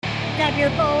grab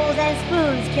your bowls and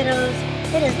spoons, kiddos.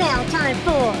 It is now time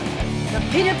for the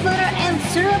Peanut Butter and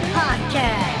Syrup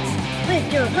Podcast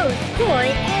with your hosts, Corey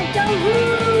and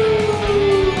Daru.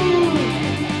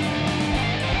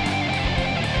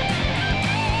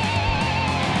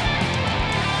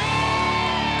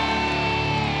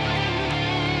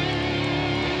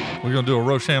 We're going to do a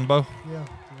Rochambeau? Yeah.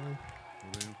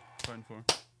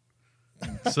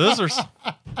 Scissors.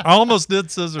 I almost did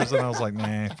scissors, and I was like,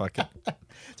 nah, fuck it.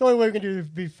 It's the only way we can do to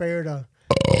be fair to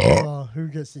who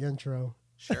gets the intro.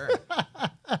 Sure.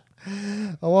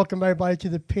 Welcome, everybody, to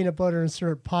the Peanut Butter and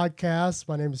Syrup Podcast.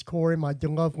 My name is Corey, my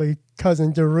lovely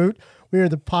cousin, Darut. We are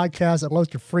the podcast that loves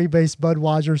to freebase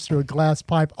Budweisers through a glass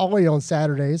pipe only on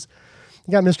Saturdays.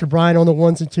 We got Mr. Brian on the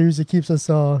ones and twos that keeps us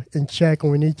in check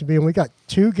when we need to be. And we got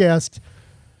two guests.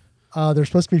 They're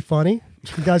supposed to be funny.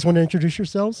 You guys want to introduce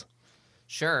yourselves?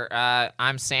 Sure.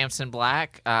 I'm Samson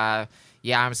Black.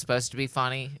 Yeah, I'm supposed to be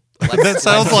funny. That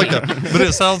sounds like but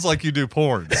it sounds like you do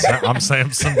porn. I'm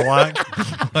Samson Black.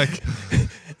 Like,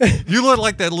 you look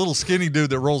like that little skinny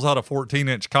dude that rolls out a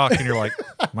 14-inch cock, and you're like,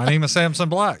 my name is Samson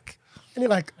Black. And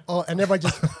you're like, oh, and everybody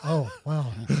just, oh, wow.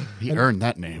 He earned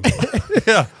that name.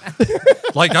 Yeah.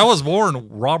 Like, I was born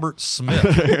Robert Smith.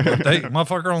 But they,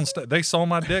 motherfucker on they saw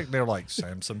my dick, and they're like,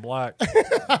 Samson Black.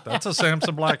 That's a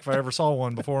Samson Black if I ever saw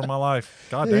one before in my life.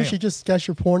 God You damn. should just guess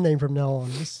your porn name from now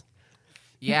on. Just,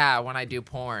 Yeah, when I do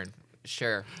porn.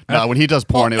 Sure. No, when he does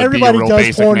porn, it would be a everybody real does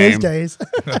basic porn name. these days.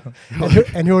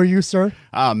 and who are you, sir?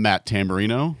 I'm Matt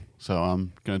Tamburino, so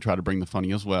I'm going to try to bring the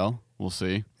funny as well. We'll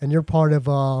see. And you're part of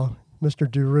Mr.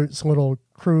 Durut's little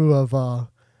crew of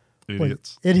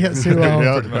Idiots. idiots who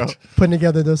Yeah. putting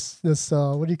together this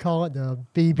what do you call it? The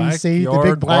BBC, Backyard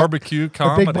the big black barbecue the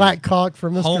comedy. big black cock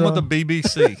from Mr. Home of the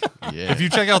BBC. Yeah. If you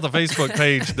check out the Facebook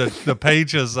page, the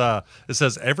page is it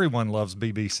says everyone loves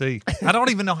BBC. I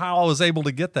don't even know how I was able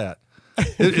to get that.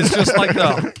 It's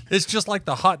just like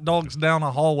the hot dogs down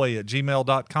a hallway at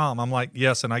gmail.com. I'm like,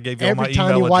 yes, and I gave you all my Every email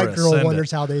tiny white address. girl Send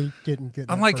wonders it. how they didn't get.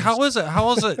 I'm that like, first. how is it?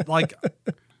 How is it like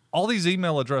all these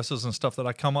email addresses and stuff that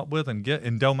I come up with and get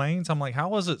in domains? I'm like,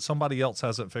 how is it somebody else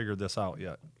hasn't figured this out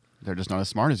yet? They're just not as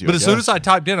smart as you. But I as soon guess. as I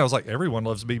typed in, I was like, everyone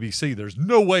loves BBC. There's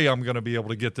no way I'm going to be able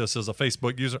to get this as a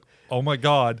Facebook user. Oh, my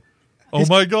God. Oh,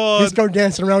 my God. He's going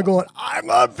dancing around going, I'm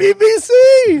on BBC.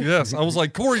 Yes. I was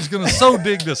like, Corey's going to so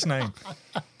dig this name.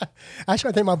 Actually,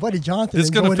 I think my buddy Jonathan. It's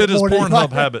going to enjoyed fit it his more than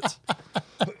Pornhub anybody. habits.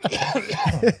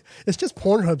 It's just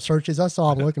Pornhub searches. That's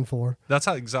all I'm looking for. That's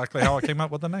exactly how I came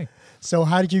up with the name. So,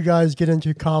 how did you guys get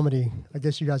into comedy? I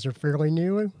guess you guys are fairly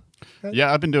new.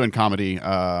 Yeah, I've been doing comedy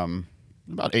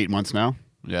about 8 months now.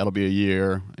 Yeah, it'll be a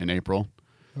year in April.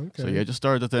 Okay. So, yeah, just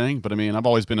started the thing. But, I mean, I've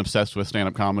always been obsessed with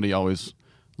stand-up comedy. Always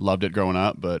loved it growing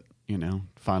up. But, you know,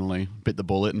 finally bit the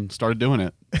bullet and started doing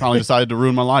it. Finally decided to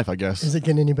ruin my life, I guess. Is it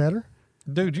getting any better?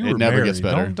 Dude, you It were never married. gets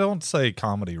better. Don't say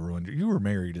comedy ruined you. You were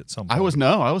married at some point. I was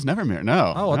never married.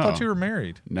 No. Oh, I no. thought you were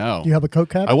married. No. Do you have a coat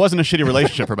cap? I was in a shitty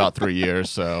relationship for about 3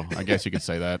 years, so I guess you could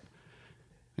say that.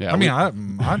 Yeah, I mean,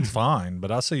 I'm fine,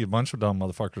 but I see a bunch of dumb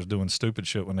motherfuckers doing stupid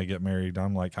shit when they get married.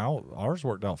 I'm like, ours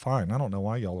worked out fine. I don't know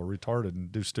why y'all are retarded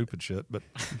and do stupid shit, but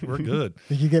we're good.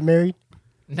 Did you get married?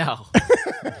 No.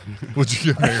 Would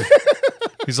you get married?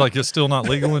 He's like, it's still not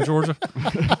legal in Georgia?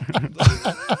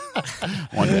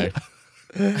 one day.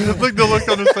 Look the look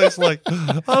on his face like,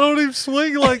 I don't even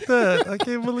swing like that. I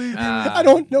can't believe you. I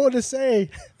don't know what to say.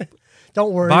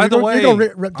 Don't worry. By You're the gonna- way, you're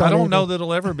gonna rip I down don't know anything. that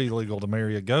it'll ever be legal to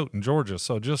marry a goat in Georgia,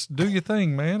 so just do your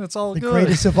thing, man. It's all The good.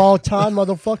 greatest of all time,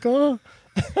 motherfucker.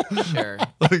 Sure.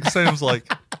 Like, Sam's like,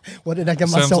 What did I get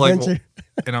Sam's myself like, into?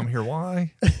 well, and I'm here,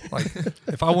 why? Like,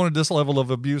 if I wanted this level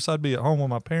of abuse, I'd be at home with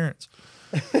my parents.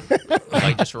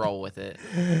 Like, just roll with it.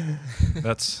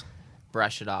 That's...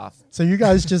 Brush it off. So you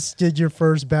guys just did your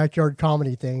first backyard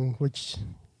comedy thing, which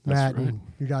Matt right. and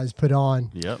you guys put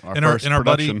on. Yep. And our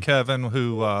buddy production. Kevin,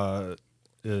 who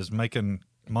is making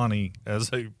money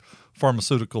as a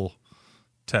pharmaceutical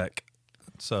tech.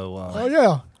 So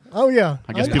Oh yeah.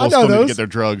 I guess I people know still need to those. get their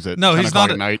drugs at no, 10 he's o'clock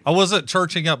not. at night. I wasn't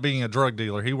churching up being a drug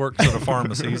dealer. He works at a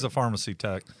pharmacy. He's a pharmacy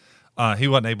tech. He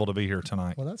wasn't able to be here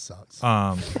tonight. Well, that sucks.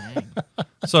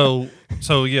 So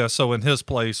in his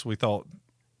place, we thought.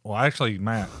 Well, actually,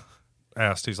 Matt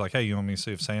asked. He's like, "Hey, you want me to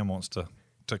see if Sam wants to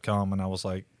come?" And I was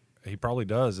like, "He probably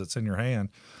does. It's in your hand."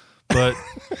 But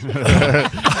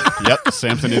Yep,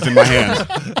 Samson is in my hands.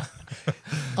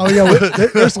 Oh yeah,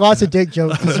 there's lots of dick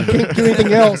jokes. 'Cause you can't do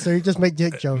anything else, so you just make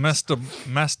dick jokes.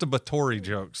 masturbatory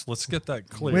jokes. Let's get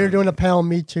that clear. We're doing a pound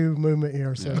Me Too movement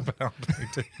here, so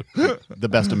The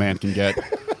best a man can get. That's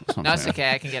what I'm No, it's saying.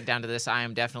 okay. I can get down to this. I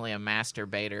am definitely a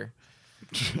masturbator.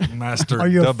 Master are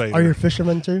you debater. are you a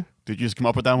fisherman too? Did you just come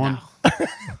up with that one?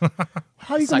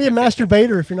 How are you Suck going to be a at fishing.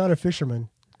 masturbator if you're not a fisherman?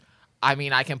 I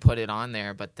mean, I can put it on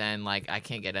there, but then like I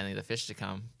can't get any of the fish to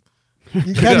come.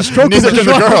 You got to stroke Neither with can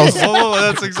the the truck. girls. Oh,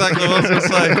 that's exactly what I was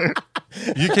going to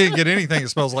say. You can't get anything that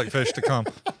smells like fish to come.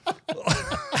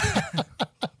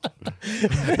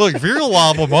 Look, if you're going to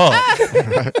lob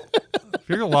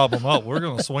them up, we're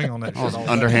going to swing on that shit all day.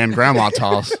 Underhand grandma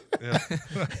toss.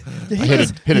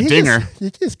 Hit a dinger. You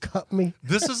just cut me.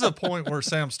 This is a point where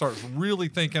Sam starts really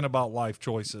thinking about life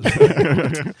choices.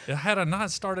 Had I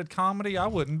not started comedy, I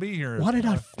wouldn't be here. Why did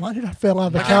I fail out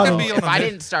of Like, I could accounting? be on If a I bit-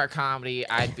 didn't start comedy,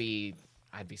 I'd be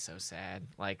so sad.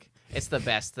 Like it's the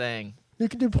best thing. You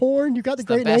can do porn. You got the It's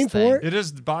the great best name thing. for it. It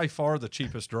is by far the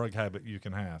cheapest drug habit you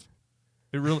can have.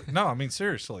 It really, no, I mean,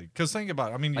 seriously. Because think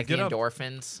about it. I mean, you Like get the up.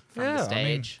 endorphins from Yeah, the I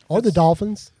mean- stage. Or the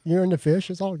dolphins. You're into fish.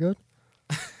 It's all good.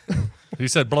 He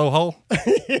said blowhole.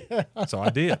 So I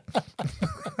did.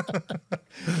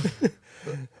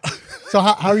 So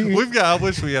how are you? I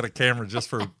wish we had a camera just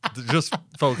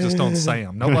focused on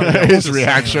Sam. Nobody else. His just Sam.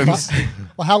 reactions.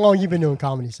 Well, how long you been doing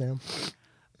comedy, Sam?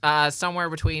 Somewhere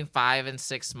between 5 and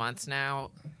 6 months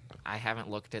now. I haven't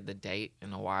looked at the date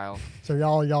in a while, So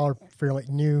y'all are fairly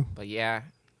new. but yeah,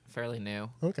 fairly new.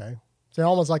 Okay. So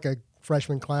almost like a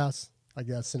freshman class, I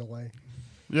guess, in a way.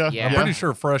 Yeah. Yeah. I'm pretty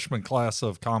sure freshman class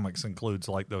of comics includes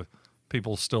like the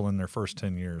people still in their first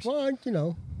 10 years. Well, you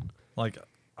know. Like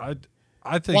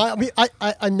I think Well, I mean,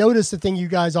 I noticed the thing you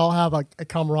guys all have a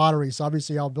camaraderie. So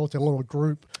obviously, y'all built a little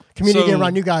group community So-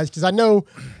 around you guys. Because I know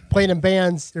playing in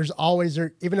bands, there's always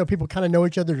even though people kind of know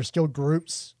each other, there's still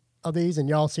groups of these, and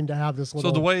y'all seem to have this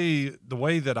little. so. The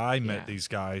way that I met Yeah. these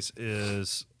guys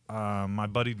is my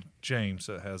buddy James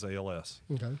that has ALS.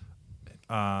 Okay.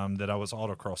 That I was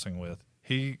autocrossing with.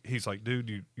 He's like, dude,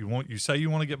 you say you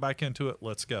want to get back into it,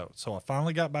 let's go. So I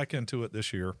finally got back into it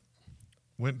this year.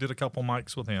 Went and did a couple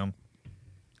mics with him.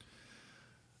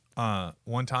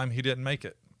 One time he didn't make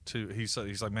it. He's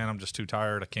like, man, I'm just too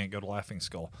tired. I can't go to Laughing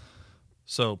Skull.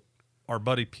 So our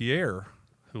buddy Pierre,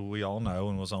 who we all know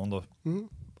and was on the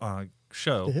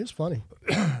show, It is funny.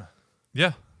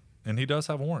 yeah, and he does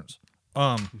have warrants.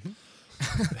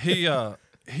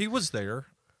 He was there,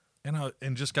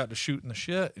 and just got to shooting the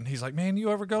shit. And he's like, "Man,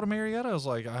 you ever go to Marietta?" I was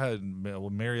like, "I had well,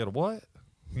 Marietta what?"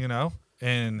 You know.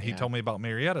 And he Yeah. told me about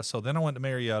Marietta. So then I went to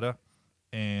Marietta,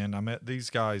 and I met these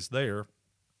guys there.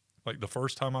 Like the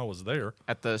first time I was there.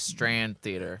 At the Strand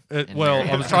Theater. in I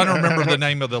Marietta. was trying to remember the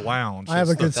name of the lounge. I have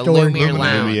a It's good the story. Lumiere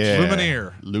Lounge.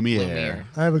 Lumiere. Lumiere.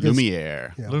 I have a good.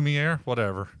 Lumiere. Yeah. Lumiere,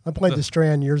 whatever. I played the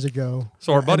Strand years ago.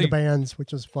 So our and buddy- the bands,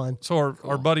 which was fun. So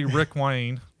our buddy Rick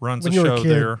Wayne runs When a you were a show kid.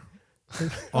 there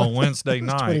on Wednesday It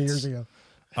was 20 nights. years ago.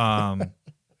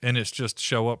 And it's just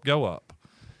show up, go up.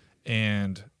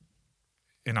 And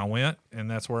I went, and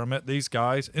that's where I met these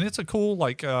guys. And it's a cool,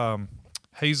 like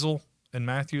Hazel and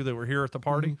Matthew that were here at the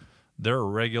party. They're a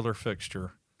regular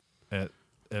fixture at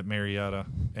Marietta.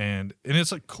 And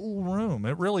it's a cool room.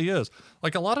 It really is.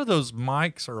 Like a lot of those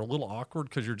mics are a little awkward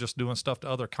because you're just doing stuff to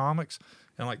other comics.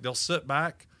 And like they'll sit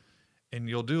back and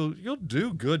you'll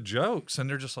do good jokes. And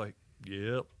they're just like,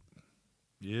 yep.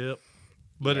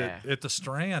 But Yeah. at the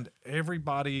Strand,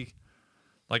 everybody,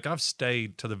 like I've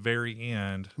stayed to the very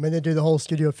end. I mean, they do the whole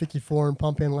Studio 54 and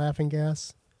pump in laughing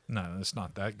gas. No, it's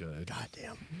not that good. God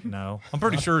damn. No, I'm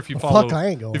pretty sure if you Well, follow fuck, I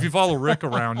ain't going. if you follow Rick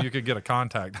around, you could get a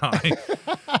contact high,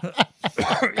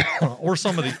 or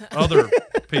some of the other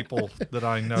people that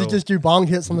I know. Does he just do bong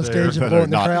hits on the There. stage and That blow it are in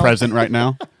the not crowd? present right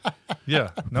now.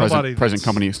 Yeah, nobody. Present that's-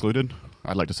 company excluded.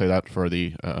 I'd like to say that for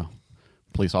the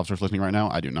police officers listening right now.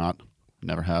 I do not.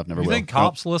 Never have. Never You will. think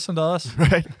cops listen to us?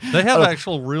 Nope. Right. They have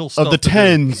actual real stuff. Of the to do.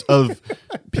 tens of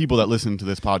people that listen to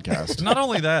this podcast. Not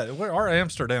only that, our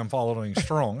Amsterdam following is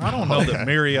strong. I don't know that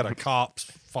Marietta cops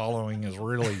following is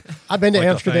really. I've been to like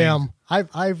a Amsterdam.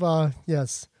 I've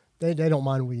yes. They don't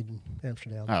mind weed in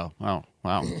Amsterdam. Oh,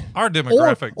 wow. Our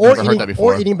demographic. Or Never heard eating, that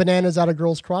before. or eating bananas out of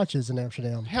girls' crotches in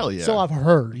Amsterdam. Hell yeah. So I've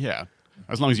heard. Yeah.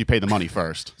 As long as you pay the money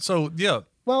first. So yeah,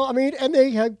 Well, I mean, and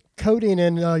they had codeine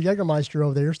and Jägermeister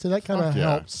over there, so that kind of Fuck yeah.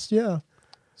 helps. Yeah.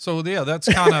 so yeah, that's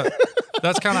kind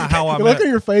of how I The look met. on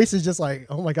your face is just like,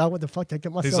 oh my god, what the fuck did I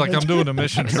get myself He's like, into? I'm doing a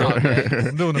mission It's all trip. good.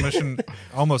 I'm doing a mission.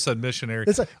 I almost said missionary.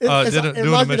 It's, it doing a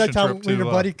reminds me of mission that time trip when your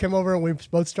to. buddy came over and we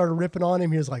both started ripping on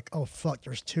him. He was like, "Oh fuck,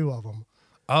 there's two of them."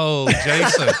 Oh,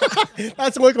 Jason.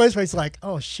 That's the look on his face, like,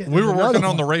 "Oh shit." We there's were another working on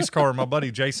one." the race car, and my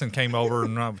buddy Jason came over,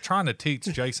 and I'm trying to teach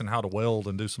Jason how to weld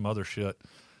and do some other shit.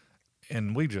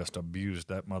 And we just abused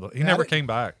that mother. He never came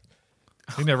back.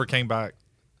 He never came back.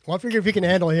 Well, I figure if you can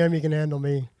handle him, you can handle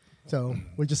me. So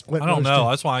we just split. I don't those know. two.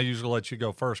 That's why I usually let you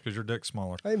go first because your dick's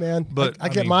smaller. Hey man, But, I I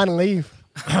get mean- mine and leave.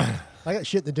 I got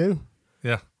shit to do.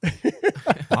 Yeah.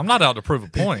 I'm not out to prove a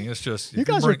point. It's just You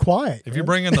guys are quiet. If you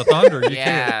bring in the thunder, you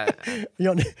can't. Yeah. You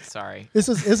don't, Sorry. this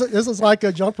is like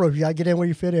a jump rope. You gotta get in where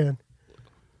you fit in.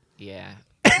 Yeah.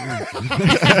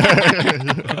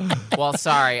 Well,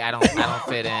 sorry, I don't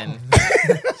fit in.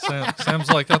 Sam's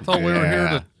like, I thought we were here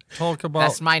Yeah. to talk about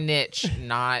That's my niche,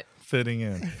 not fitting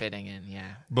in, fitting in. Yeah.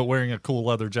 but wearing a cool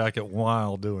leather jacket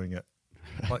while doing it.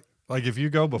 Like if you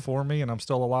go before me and I'm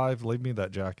still alive, leave me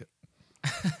that jacket.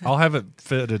 I'll have it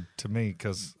fitted to me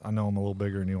because I know I'm a little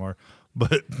bigger than you are,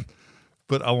 but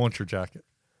I want your jacket.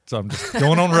 So I'm just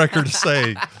going on record to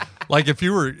say, like if we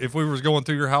were going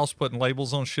through your house putting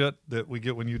labels on shit that we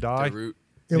get when you die, Root.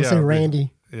 It will Yeah, say we-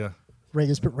 Randy. yeah. Ray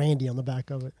just put Randy on the back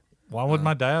of it. Why would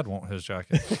my dad want his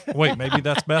jacket? Wait, maybe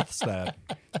that's Beth's dad,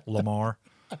 Lamar.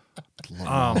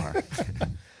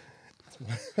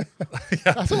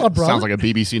 That's my brother. Sounds like a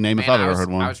BBC name if Man, I've ever heard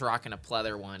I one. was rocking a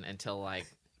pleather one until like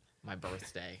my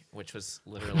birthday, which was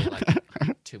literally like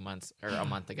 2 months or a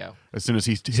month ago. As soon as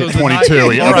he hit So the 22,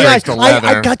 night- he All right. upgrades to leather.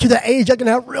 I got to the age I can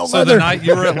have real So leather. the night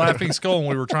you were at Laughing Skull and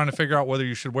we were trying to figure out whether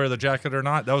you should wear the jacket or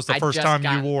not, that was the I first just time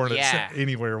got- you wore it yeah.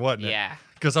 anywhere, wasn't it? Yeah.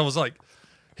 Because I was like,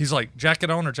 he's like, jacket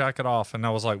on or jacket off? And I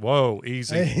was like, whoa,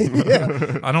 easy.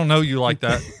 I don't know you like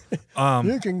that.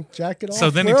 you can jack it off. So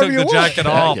then he wherever took you the want. jacket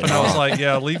off, Jacket and I was off. like,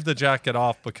 yeah, leave the jacket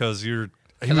off because he 'Cause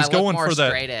was I look going more for that.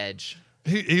 straight edge.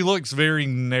 He looks very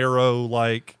narrow,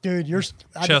 like Dude,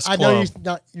 Chess I know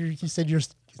club. you said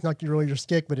it's not really your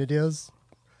stick, but it is.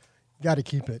 You got to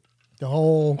keep it. The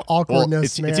whole Well, awkwardness,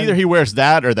 it's man. either he wears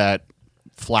that or that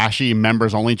flashy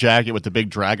members only jacket with the big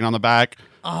dragon on the back,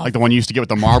 like the one you used to get with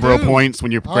the Marlboro Dude. points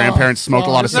when your grandparents smoked a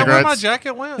lot of is that where my cigarettes.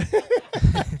 jacket went?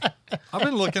 I've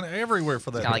been looking everywhere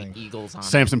for that Got thing. like eagles on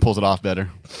Samson pulls it off better.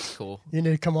 it. Cool. You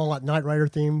need to come on like Knight Rider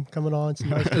theme coming on. Some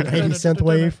nice good 80s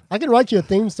synthwave. I can write you a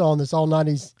theme song that's all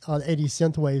 90s, 80s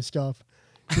synthwave stuff.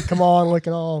 You come on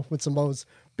looking all with some of those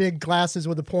big glasses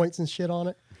with the points and shit on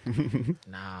it.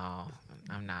 No,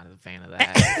 I'm not a fan of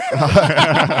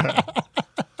that.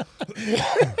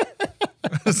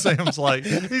 Sam's like,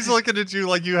 he's looking at you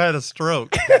like you had a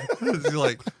stroke. He's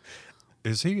like,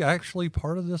 is he actually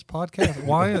part of this podcast?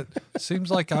 Wyatt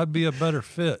seems like I'd be a better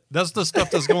fit. That's the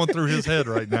stuff that's going through his head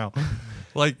right now.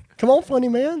 Like, Come on, funny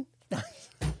man.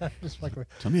 Just fucking-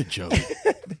 Tell me a joke.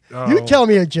 You tell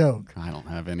me a joke. I don't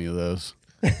have any of those.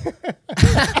 I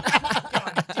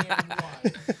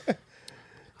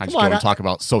just Come on, go and talk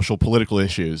about social, political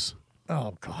issues.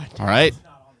 Oh, God. All right?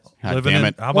 God living damn in,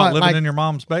 it. how about What, living like- in your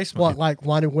mom's basement? What, like,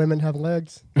 why do women have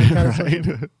legs? That kind of stuff?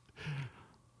 Right?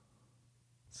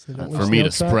 So they don't For leave me snail to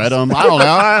tracks? spread them. I don't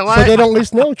know. So they don't leave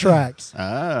snail tracks. Oh,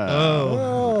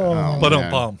 Oh. but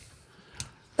man. bum.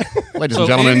 Ladies So and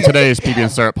gentlemen, any- today's PB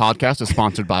and Syrup podcast is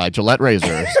sponsored by Gillette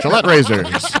Razors. Gillette Razors.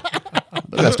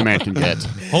 The best a man can get.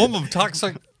 Home of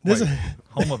toxic. This Wait, is-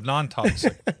 home of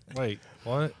non-toxic. Wait,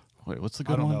 what? Wait, what's the I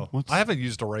good don't one? know. What's, I haven't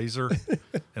used a razor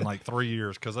in like 3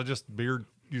 years because I just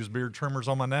use beard trimmers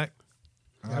on my neck.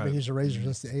 I haven't used a razor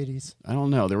since the 80s. I don't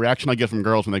know. The reaction I get from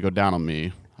girls when they go down on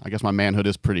me, I guess my manhood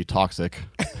is pretty toxic.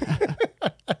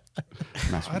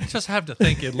 I just have to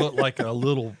think it looked like a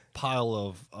little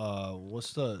pile of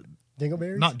what's the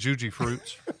Dingleberries? not Juji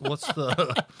fruits. What's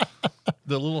the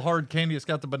little hard candy? It's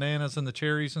got the bananas and the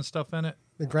cherries and stuff in it.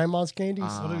 The grandma's candies?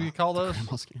 What do you call those?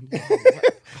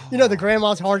 You know the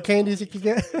grandma's hard candies you can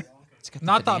get? It's got the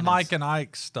Not that bananas. Mike and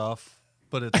Ike stuff,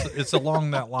 but it's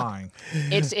along that line.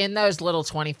 It's in those little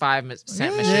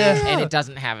 25-cent machines, and it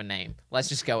doesn't have a name. Let's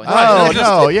just go with Oh, that.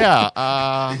 no,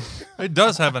 yeah. It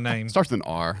does have a name. Starts with an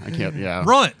R. I can't, yeah.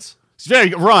 Runts. Yeah,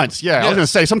 Runts, yeah. I was Yes. going to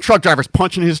say, some truck driver's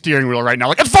punching his steering wheel right now.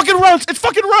 Like, it's fucking Runts! It's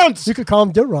fucking Runts! You could call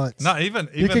them Durants. Not even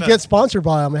You could that- get sponsored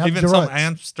by them and have even some Durants.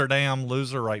 Amsterdam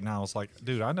loser right now is like,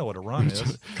 dude, I know what a run is.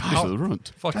 Gosh, Oh, the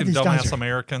Runt. fucking these guys dumbass are-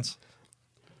 Americans.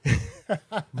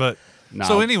 But No.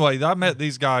 so anyway, I met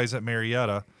these guys at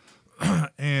Marietta,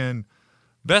 and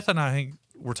Beth and I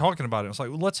were talking about it. It was like,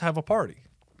 well, let's have a party,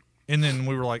 and then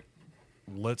we were like,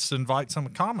 let's invite some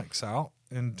comics out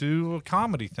and do a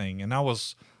comedy thing. And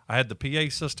I had the PA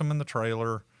system in the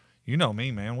trailer. You know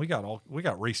me, man. We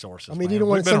got resources. I mean, man. you don't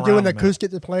want We've been some doing around a minute.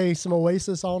 acoustic to play some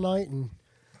Oasis all night and,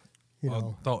 you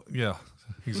know. Yeah,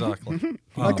 exactly.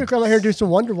 I could come out here and do some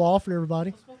Wonderwall for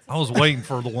everybody. I was waiting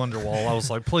for the Wonderwall. I was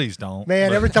like, please don't. Man,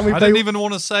 But every time we I play- didn't even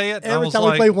want to say it. I Every was time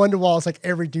like, we play Wonderwall, it's like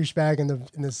every douchebag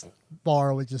in this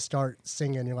bar would just start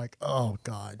singing. You're like, oh,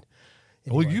 God.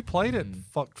 well, Anyway. you played it,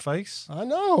 fuck face. I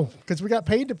know, because we got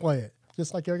paid to play it.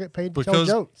 Just like you get paid to tell Because-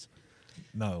 jokes.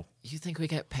 No. You think we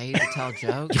get paid to tell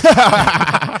jokes?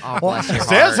 Oh, bless your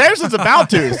heart. Samson's about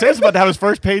to. Samson's about to have his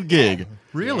first paid gig.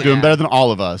 Really? Doing Yeah. better than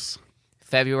all of us.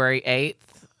 February 8th.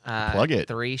 Plug it.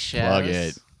 3 shows. Plug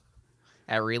it.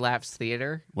 at Relapse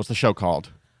Theater. What's the show called?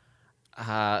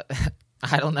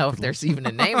 I don't know if there's even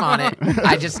a name on it.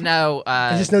 I just know.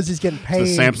 He just knows he's getting paid.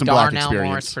 It's the Samson Black Darnell experience.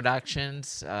 Morris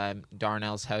Productions.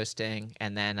 Darnell's hosting,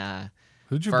 and then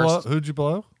Who'd you First- blow? Who'd you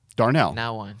blow? Darnell.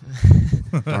 no one.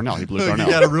 Darnell. He blew He Darnell.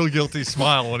 had a real guilty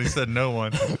smile when he said no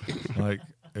one. Like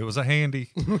it was a handy.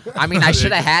 I mean, I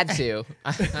should have had to.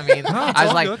 I mean, No, it's I was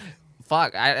all like, good.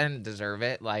 "Fuck, I didn't deserve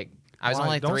it." Like, I was Why?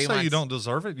 only don't 3 say months. you don't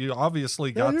deserve it. You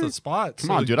obviously got the spot. Come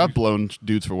so on, dude. you- I've blown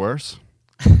dudes for worse.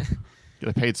 Get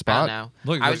a paid I don't spot. know.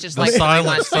 Look, I was just the like 3 silence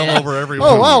months fell in. over everyone.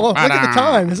 Oh, wow. Look at the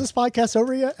time. Is this podcast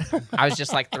over yet? I was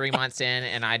just like 3 months in,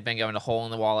 and I'd been going to Hole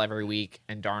in the Wall every week,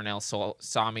 and Darnell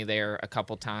saw me there a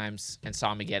couple times and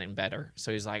saw me getting better.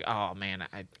 So he's like, "Oh man,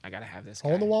 I gotta have this."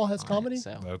 Hole in the guy Wall has on it." comedy?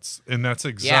 So That's yeah,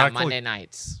 exactly. Monday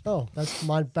nights. Oh, that's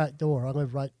my back door. I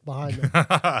live right behind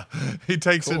it. He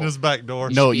takes in Cool. his back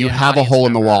door. No, Be you an have a audience hole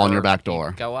in the member, wall in or your back you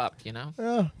door. Go up, you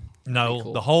know. No,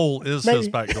 cool. the hole is Maybe. his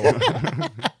back door.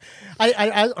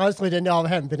 I honestly didn't know. I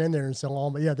hadn't been in there in so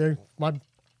long. But yeah, my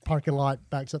parking lot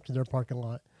backs up to their parking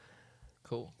lot.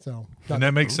 Cool. So, And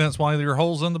that makes sense why your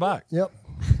hole's in the back. yep.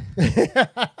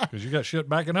 Because you got shit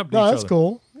backing up to No, each that's other.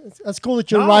 cool. That's cool that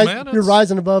you're No, right. man, You're it's-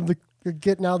 rising above you're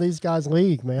getting out of these guys'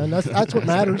 league, man. That's what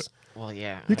matters. Well,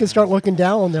 yeah. You can start looking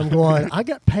down on them, going, "I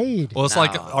got paid. Well, it's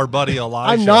like No. our buddy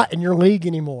Elijah. I'm not in your league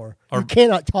anymore. You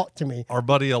cannot talk to me." Our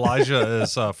buddy Elijah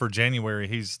is for January.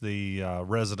 He's the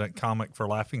resident comic for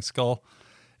Laughing Skull.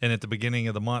 And at the beginning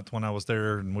of the month, when I was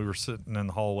there and we were sitting in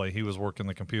the hallway, he was working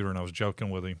the computer, and I was joking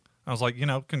with him. I was like,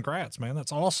 congrats, man,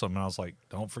 that's awesome. And I was like,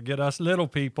 don't forget us little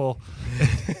people.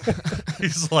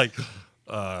 He's like,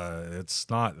 it's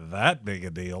not that big a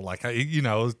deal. Like,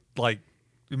 like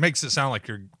it makes it sound like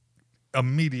you're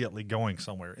immediately going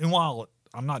somewhere. And while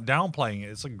I'm not downplaying it,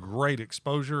 it's a great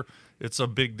exposure. It's a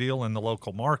big deal in the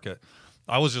local market.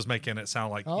 I was just making it sound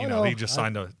like, Oh, no. he just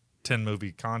signed a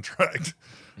 10-movie contract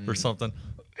or something.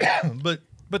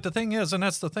 But the thing is, and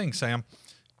that's the thing, Sam,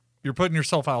 you're putting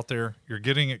yourself out there, you're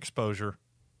getting exposure.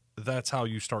 That's how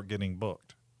you start getting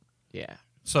booked. Yeah.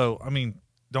 So, I mean,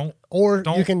 don't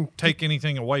You can take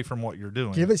anything away from what you're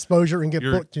doing. give exposure and get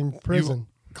You're- booked in prison.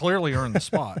 You clearly earned the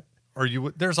spot.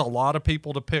 There's a lot of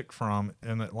people to pick from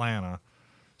in Atlanta.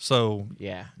 So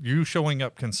Yeah. you showing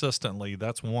up consistently,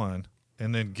 that's one.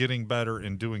 And then getting better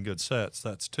and doing good sets,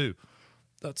 that's two.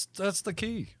 That's the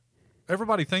key.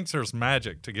 Everybody thinks there's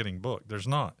magic to getting booked. There's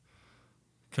not.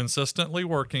 Consistently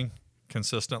working,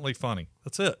 consistently funny.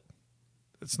 That's it.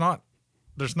 It's not.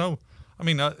 There's no. I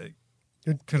mean,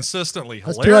 consistently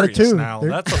That's hilarious. 2 out of 2. Now There-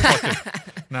 that's a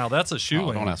fucking. Now that's a shoe Oh,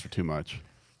 in. don't ask for too much.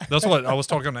 That's what I was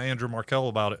talking to Andrew Markel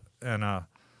about it, and I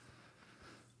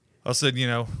said,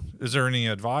 is there any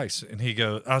advice? And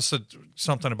I said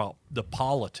something about the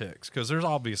politics, because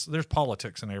there's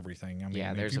politics in everything. I mean,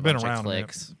 Yeah. if There's you've a been bunch around of it-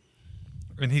 clicks.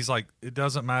 and he's like, it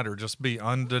doesn't matter, just be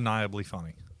undeniably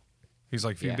funny. He's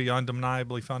like, if you Yeah. be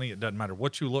undeniably funny, it doesn't matter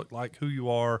what you look like, who you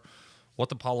are, what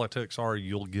the politics are,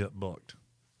 you'll get booked.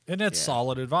 And it's Yeah.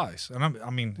 solid advice. And I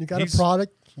mean, You got a he's-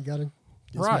 product. You got to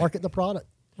Right. market the product.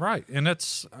 Right. And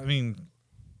that's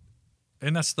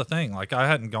the thing. Like, I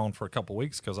hadn't gone for a couple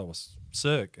weeks because I was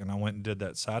sick, and I went and did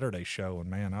that Saturday show, and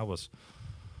man, I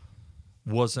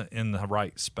wasn't in the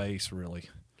right space really.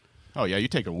 Oh yeah, you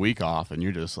take a week off and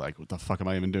you're just like, what the fuck am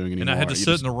I even doing anymore? And I had to You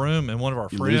sit just- in a room, and one of our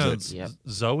you lose it. friends, Yep.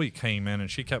 Zoe, came in,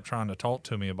 and she kept trying to talk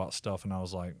to me about stuff, and I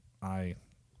was like, I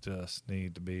just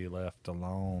need to be left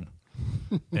alone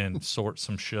and sort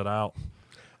some shit out.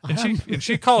 And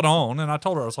she caught on, and I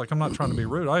told her, I was like, I'm not trying to be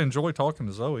rude. I enjoy talking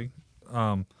to Zoe,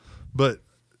 but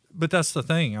that's the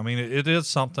thing. I mean, it is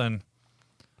something,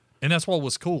 and that's what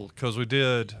was cool, because we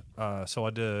did. So I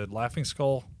did Laughing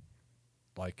Skull,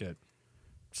 like at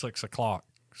 6:00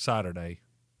 Saturday.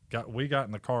 We got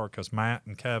in the car because Matt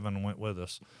and Kevin went with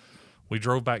us. We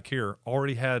drove back here.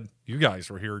 Already had, you guys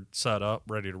were here set up,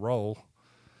 ready to roll.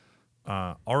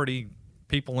 Already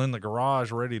people in the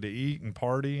garage ready to eat and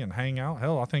party and hang out.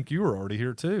 Hell, I think you were already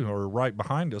here too, or right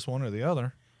behind us, one or the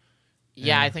other.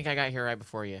 Yeah, I think I got here right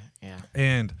before you. Yeah.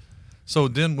 And so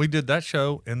then we did that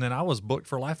show, and then I was booked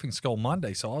for Laughing Skull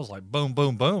Monday. So I was like, boom,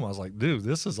 boom, boom. I was like, dude,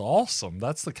 this is awesome.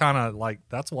 That's the kind of, like,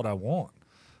 that's what I want.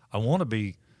 I want to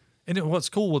be. And what's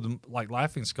cool with like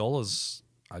Laughing Skull is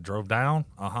I drove down,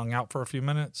 I hung out for a few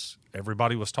minutes.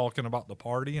 Everybody was talking about the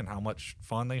party and how much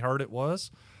fun they heard it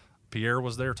was. Pierre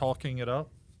was there talking it up,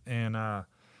 and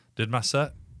did my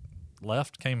set,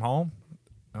 left, came home,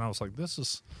 and I was like, this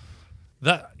is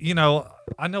that,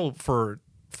 I know for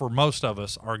most of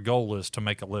us, our goal is to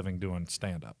make a living doing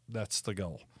stand-up. That's the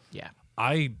goal. Yeah.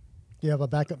 You have a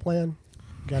backup plan?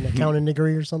 Got an accounting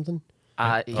degree or something?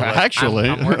 Actually.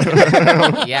 I'm working,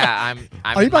 yeah, I'm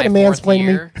Are you in my about to fourth mansplain me?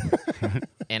 year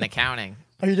in accounting.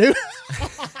 Oh, you do?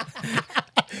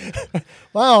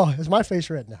 Wow, is my face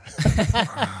red now?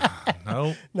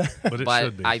 No, but it But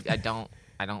should be. I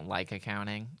don't like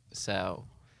accounting, so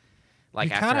like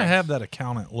you after kind of I- have that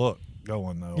accountant look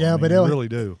going though. Yeah, I but mean, you it'll- really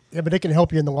do. Yeah, but it can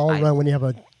help you in the long I- run when you have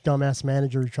a dumbass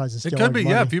manager who tries to steal It all could be, your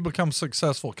yeah. money. If you become a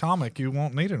successful comic, you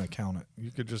won't need an accountant.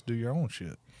 You could just do your own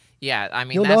shit. Yeah, I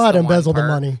mean You'll that's know how to the one embezzle the perk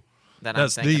money. That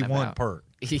That's I'm the thinking one about. perk.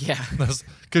 Yeah,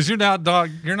 Because you're not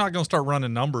you're not going to start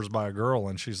running numbers by a girl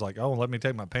and she's like, oh, let me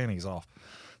take my panties off.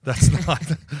 That's not.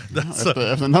 That's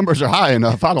If the numbers are high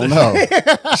enough, I don't know.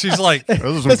 she's like.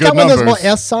 Those are some It's good got one of those numbers.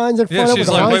 little S signs in front Yeah, of it she's with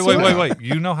a like, line through it. wait.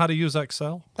 You know how to use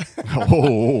Excel?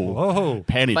 Oh, Whoa.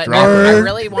 panty but dropper. I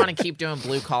really want to keep doing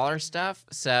blue collar stuff,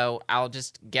 so I'll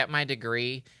just get my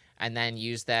degree and then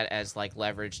use that as like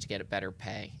leverage to get a better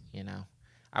pay. You know,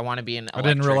 I want to be an. I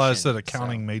didn't realize that electrician,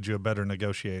 accounting so- made you a better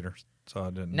negotiator. So I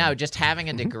didn't. No, just having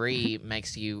a degree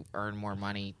makes you earn more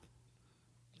money.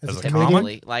 As a comedian?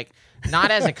 comic? Like not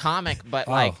as a comic, but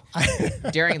Oh. like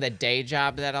during the day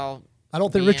job that I'll. I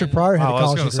don't think be Richard in- Pryor had a Oh, I was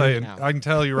college going to degree. say, and No. I can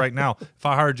tell you right now, if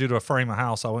I hired you to frame a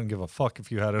house, I wouldn't give a fuck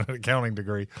if you had an accounting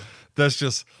degree. That's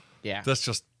just Yeah,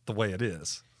 the way it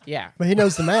is. yeah. But he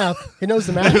knows the math. He knows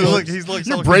the math. Look, he's like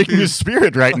You're so breaking his confused.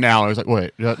 spirit right now. I was like,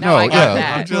 wait, no, I got yeah,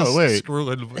 that. I'm just no, wait.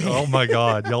 screwing. Oh my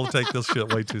god, y'all take this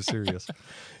shit way too serious.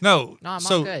 No, No, I'm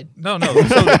so all good. no. So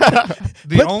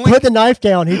the only Put the knife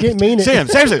down. He didn't mean it. Sam,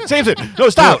 saves it. No,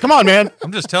 stop. Come on, man.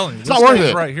 I'm just telling you, this not worth thing's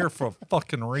it. right here for a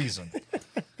fucking reason.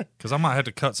 Because I might have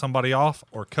to cut somebody off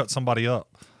or cut somebody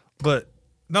up. But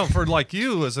no, for like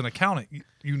you as an accountant,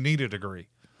 you need a degree.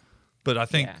 But I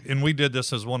think, Yeah. and we did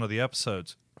this as one of the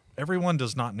episodes. Everyone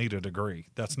does not need a degree.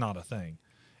 That's not a thing.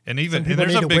 And even Some and people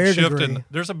there's need a to wear big a shift degree.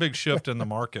 there's a big shift in the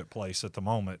marketplace at the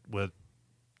moment with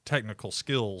technical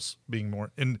skills being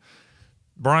more. And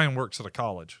Brian works at a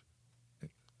college.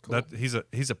 That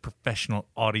he's a professional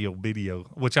audio video,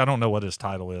 which I don't know what his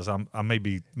title is. I may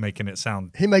be making it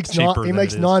sound He makes cheaper than it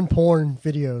is. non-porn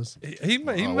videos. He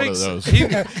what are makes those?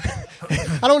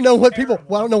 I don't know what people.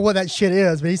 Well, I don't know what that shit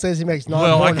is, but he says he makes non-porn.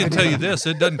 well, I can videos. tell you this: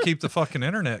 it doesn't keep the fucking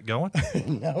internet going.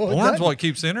 No, it Porn's doesn't. what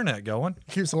keeps the internet going.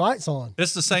 Keeps the lights on.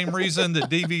 It's the same reason that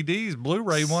DVDs,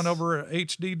 Blu-ray won over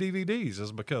HD DVDs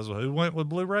is because of who went with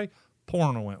Blu-ray?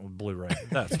 Porn went with Blu-ray.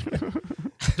 That's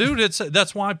dude.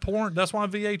 That's why porn. That's why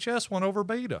VHS went over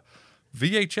Beta.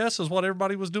 VHS is what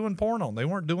everybody was doing porn on. They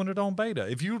weren't doing it on Beta.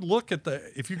 If you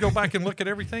go back and look at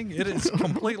everything, it is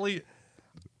completely.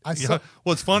 I saw,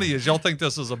 What's funny is y'all think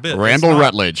this is a bit. It's Randall not.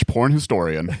 Rutledge, porn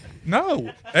historian.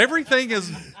 No, everything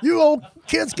is. you old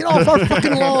kids, get off our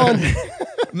fucking lawn.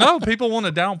 No, people want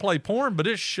to downplay porn, but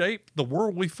it shaped the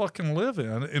world we fucking live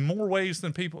in more ways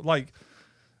than people like.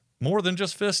 More than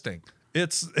just fisting.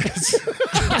 It's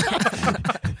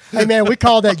Hey man, we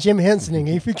call that Jim Hensoning.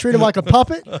 If you treat him like a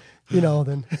puppet,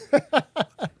 then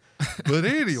but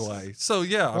anyway. So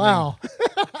yeah, I wow.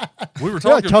 mean, we were You're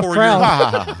a talking tough 4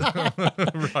 crowd.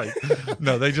 years. Right.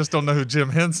 No, they just don't know who Jim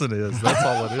Henson is. That's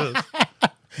all it is.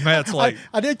 Matt's like,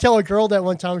 I did tell a girl that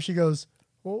one time. She goes,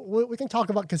 "Well, we can talk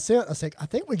about consent." I said, "I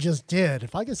think we just did.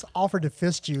 If I just offered to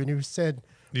fist you and you said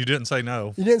you didn't say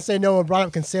no. you didn't say no and brought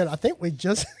up consent, I think we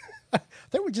just." I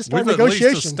think we just We've started at least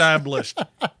negotiations. established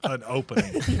an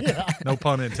opening. No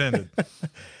pun intended.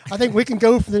 I think we can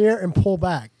go from there and pull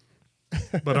back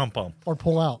But pump. or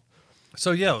pull out.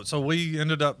 So yeah, so we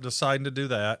ended up deciding to do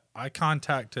that. I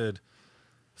contacted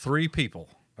 3 people.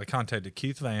 I contacted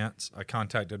Keith Vance, I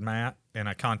contacted Matt, and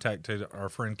I contacted our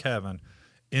friend Kevin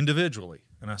individually.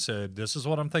 And I said, "This is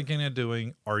what I'm thinking of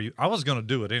doing. Are you?" I was going to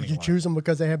do it anyway. Did you choose them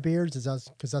because they have beards? Is that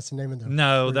because that's the name of them?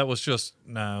 No, that was just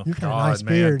no. You've got a God, nice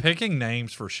man, beard. picking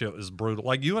names for shit is brutal.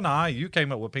 Like you and I, you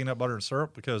came up with peanut butter and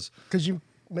syrup because Because you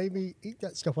made me eat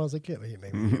that stuff when I was a kid. You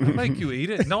made me. I make you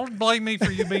eat it. Don't blame me for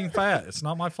you being fat. It's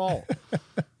not my fault.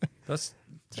 That's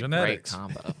Great genetics.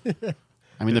 combo.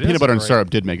 I mean, It the peanut is butter and great. syrup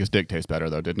did make his dick taste better,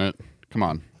 though, didn't it? Come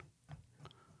on.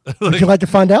 Would you like to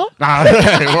find out?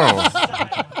 Hey, whoa.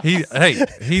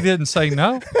 He didn't say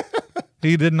no.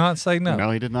 He did not say no.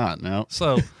 No, he did not. No.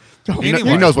 So He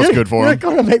anyway, knows what's good for You're him.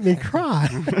 going to make me cry.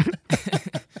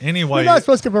 anyway, You're not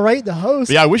supposed to berate the host.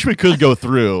 But yeah, I wish we could go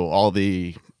through all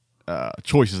the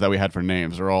choices that we had for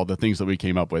names or all the things that we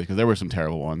came up with because there were some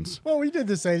terrible ones. Well, we did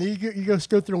the same. You go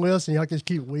go through a list and you like just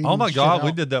keep weeding. oh my shit God, we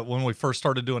out. did that when we first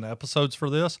started doing episodes for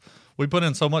this. We put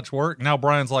in so much work. Now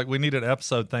Brian's like, we need an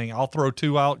episode thing. I'll throw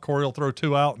 2 out. Corey will throw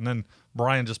 2 out, and then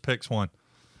Brian just picks one.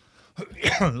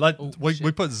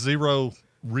 We put 0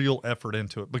 real effort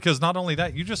into it, because not only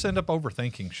that, you just end up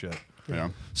overthinking shit. Yeah.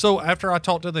 So after I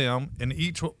talked to them, and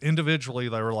each individually,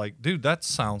 they were like, dude, that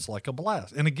sounds like a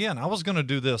blast. And again, I was going to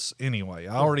do this anyway.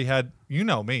 I already had, you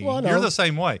know me. Well, I know. You're the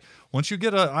same way. Once you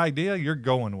get an idea, you're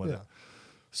going with it.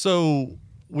 So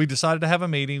we decided to have a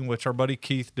meeting, which our buddy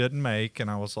Keith didn't make. And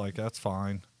I was like, that's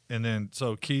fine. And then,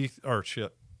 so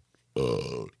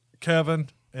Kevin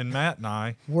and Matt and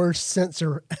I. Worst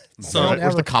censor. So sound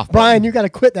where's the ever. cough button? Brian, you got to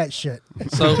quit that shit.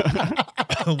 So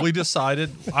we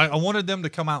decided, I wanted them to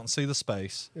come out and see the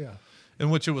space, Yeah. in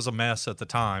which it was a mess at the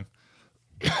time,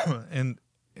 and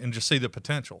just see the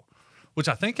potential, which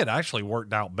I think it actually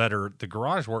worked out better. The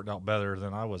garage worked out better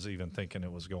than I was even thinking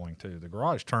it was going to. The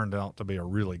garage turned out to be a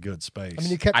really good space. I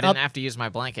mean, you kept I didn't up. have to use my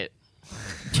blanket.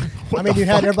 You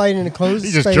had everybody in an enclosed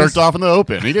He just space. jerked off in the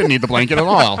open. He didn't need the blanket at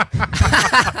all.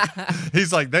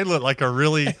 He's like, they look like a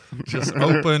really just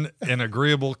open and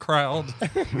agreeable crowd.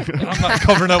 I'm not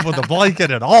covering up with a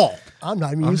blanket at all. I'm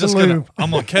not even I'm using just lube.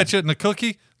 I'm gonna catch it in a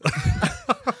cookie.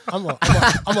 I'm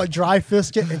gonna dry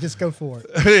fist it and just go for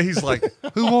it. He's like,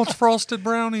 who wants frosted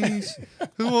brownies?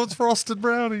 Who wants frosted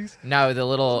brownies? No,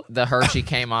 the Hershey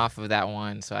came off of that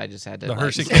one, so I just had to. The like,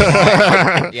 Hershey stick came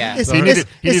it. Yeah. It's, He it's, needed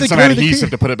it's some the glue adhesive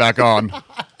that to put it back on.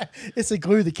 it's the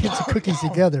glue that keeps the cookies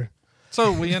together.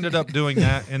 So we ended up doing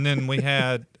that, and then we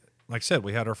had, like I said,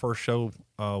 we had our first show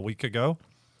a week ago.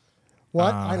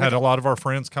 What? Had a lot of our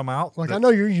friends come out. I know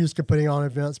you're used to putting on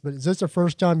events, but is this the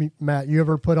first time, Matt, you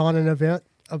ever put on an event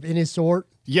of any sort?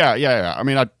 Yeah. I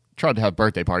mean, I tried to have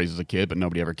birthday parties as a kid, but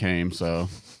nobody ever came. So,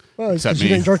 Well, it's Except 'cause you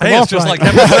me. didn't jerk them Hey, off it's just right.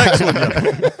 like having sex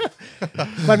with you.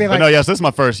 But I mean, but like no, yes, this is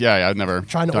my first. Yeah, I've never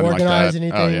trying to done it like organize that.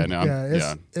 anything. Oh yeah,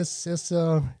 no,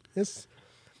 It's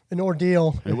an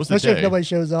ordeal. It was the Especially if day. nobody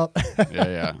shows up.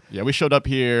 yeah. We showed up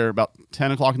here about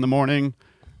 10 o'clock in the morning,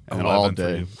 and all 11 for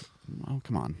day. you. Oh,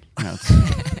 come on. Yeah,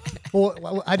 it's-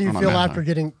 Well, how do you I'm not feel mad, after huh?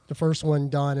 getting the first one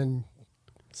done and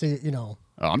see,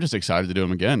 I'm just excited to do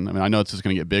them again. I mean, I know it's just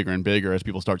going to get bigger and bigger as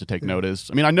people start to take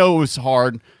notice. I mean, I know it was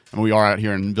hard. I mean, we are out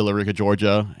here in Villa Rica,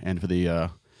 Georgia, and for the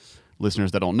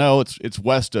listeners that don't know, it's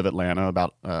west of Atlanta,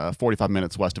 about 45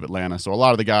 minutes west of Atlanta. So a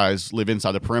lot of the guys live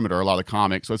inside the perimeter, a lot of the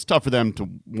comics. So it's tough for them to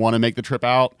want to make the trip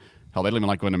out. Hell, they don't even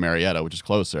like going to Marietta, which is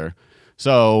closer.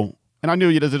 So, and I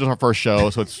knew this is our first show,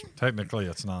 so it's Technically,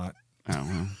 it's not. a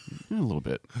little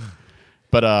bit.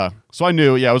 But so I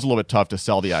knew, it was a little bit tough to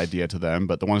sell the idea to them.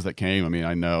 But the ones that came, I mean,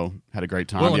 I know had a great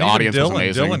time. Well, The and even audience was Dylan,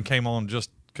 amazing. Dylan came on just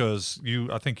because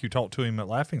I think you talked to him at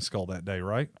Laughing Skull that day,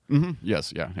 right?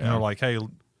 Yes, yeah. And they're like, hey,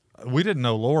 we didn't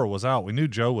know Laura was out. We knew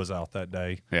Joe was out that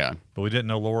day, Yeah. but we didn't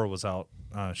know Laura was out.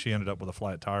 She ended up with a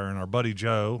flat tire, and our buddy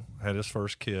Joe had his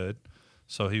first kid,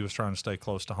 so he was trying to stay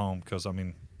close to home because, I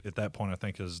mean, at that point, I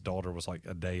think his daughter was like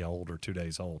a day old or 2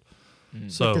 days old.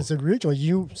 So because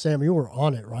originally Sam, you were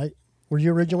on it, right? Were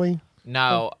you originally?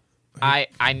 No,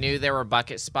 I knew there were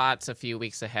bucket spots a few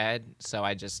weeks ahead, so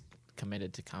I just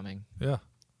committed to coming. yeah,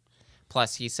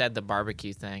 Plus, he said the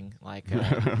barbecue thing, like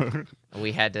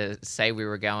we had to say we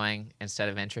were going instead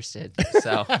of interested.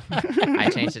 So I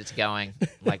changed it to going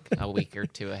like a week or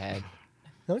two ahead.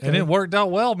 Okay. and it worked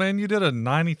out well, man. You did a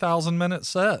 90,000-minute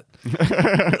set.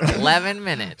 11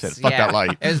 minutes. Said, "Fuck that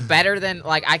light." It was better than,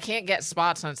 like, I can't get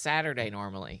spots on Saturday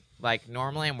normally. Like,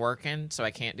 normally I'm working, so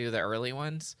I can't do the early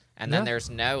ones. And then Yeah. there's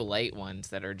no late ones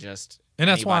that are just. And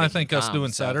that's why I anybody think can us come.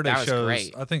 doing So Saturday that was shows,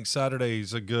 great. I think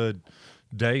Saturday's a good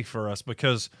day for us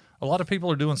because a lot of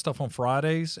people are doing stuff on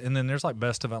Fridays, and then there's like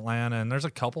Best of Atlanta, and there's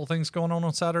a couple things going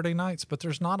on Saturday nights, but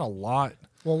there's not a lot.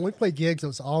 Well, when we played gigs, it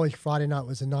was always Friday night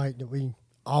was the night that we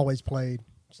always played.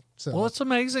 So Well, it's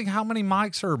amazing how many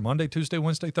mics are Monday, Tuesday,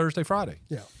 Wednesday, Thursday, Friday.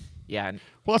 yeah. Yeah.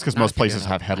 Well, that's because Not most if you're places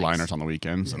doing have it headliners nights. on the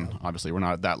weekends, and obviously we're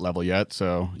not at that level yet.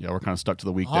 So yeah, we're kind of stuck to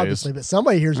the weekdays. Obviously, but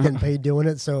somebody here's getting paid doing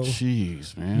it, so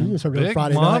Jeez, you man. just have to do Big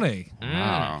Friday night. money.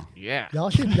 Wow. Yeah. Y'all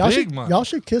should Big money. y'all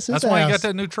should kiss his That's ass. why you got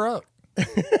that new truck.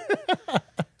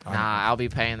 Nah, I'll be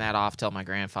paying that off till my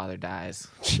grandfather dies.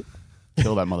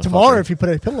 Kill that motherfucker. Tomorrow if you put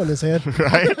a pillow in his head.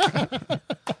 right?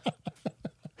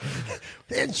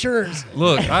 Insurance.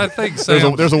 Look, I think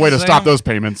There's a way to stop those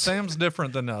payments. Sam's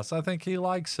different than us. I think he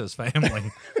likes his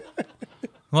family.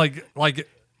 like,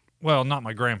 well, not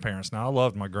my grandparents. Now I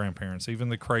loved my grandparents, even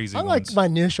the crazy I ones. like my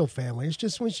initial family. It's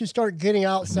just once you start getting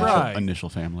outside Right. Initial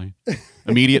family,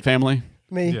 immediate family.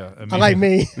 me. Yeah, I like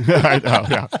me. Right? Oh,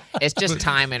 yeah. It's just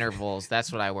time intervals.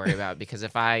 That's what I worry about because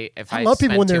if I love people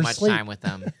spend when too they're much asleep. time with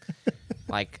them,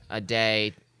 like a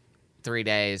day, 3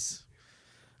 days,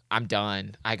 I'm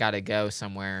done. I gotta go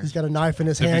somewhere. He's got a knife in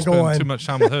his If you hand spend going. too much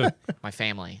time with who? My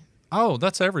family. Oh,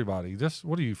 that's everybody.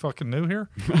 What are you fucking new here?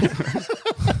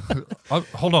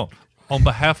 Hold on. On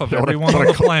behalf of everyone on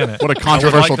the planet, what a I would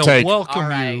controversial like take. to welcome All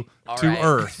right, you all to right.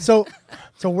 Earth. So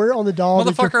we're on the dog.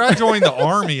 Motherfucker, I joined the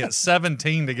army at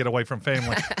 17 to get away from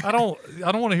family. I don't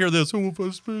want to hear this. Oh, if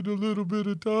I spend a little bit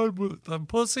of time with a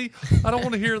pussy, I don't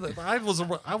want to hear that. I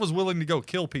was willing to go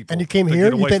kill people. And you came to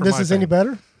here. get You away think from this my is any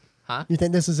family. better? Huh? You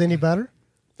think this is any better?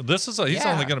 He's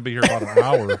Yeah. only going to be here about an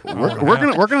hour.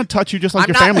 We're gonna touch you just like I'm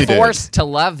your not family forced to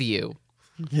love you.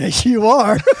 Yes, you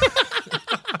are.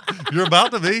 You're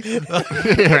about to be. did.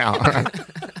 Yeah.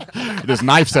 This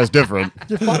knife says different.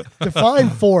 Define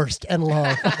forced and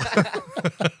love.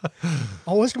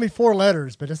 Oh, it's gonna be 4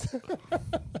 letters, but it's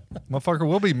Motherfucker,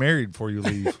 we'll be married before you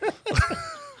leave.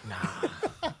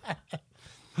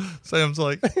 Sam's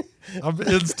like, I'm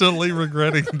instantly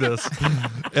regretting this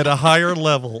at a higher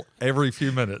level every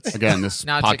few minutes. Again, this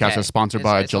No, it's podcast okay. is sponsored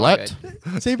It's- by it's all Gillette.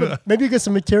 good. see, but maybe you get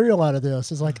some material out of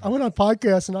this. It's like I went on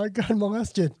podcast and I got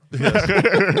molested.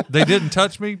 They didn't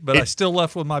touch me, but I still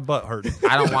left with my butt hurting.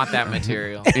 I don't want that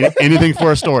material. Anything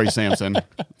for a story, Samson.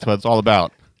 That's what it's all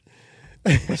about.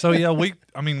 So yeah, we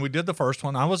did the first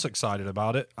one. I was excited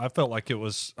about it. I felt like it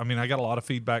was. I got a lot of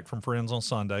feedback from friends on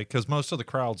Sunday because most of the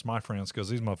crowd's my friends because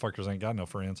these motherfuckers ain't got no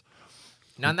friends.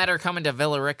 None that are coming to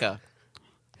Villa Rica.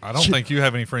 I don't think you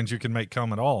have any friends you can make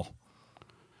come at all.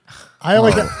 I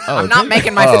only got. I'm not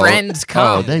making my friends Oh,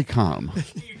 come. they come.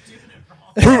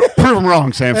 prove them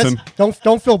wrong, Samson.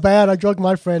 Don't feel bad. I drugged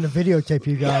my friend to videotape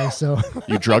you guys. So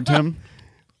You drugged him?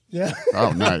 yeah.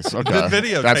 Oh, nice. Okay. Good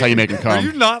video. That's how you make him Are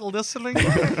you come. not listening?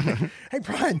 Hey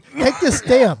Brian, take this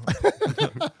stamp.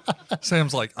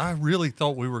 Sam's like, I really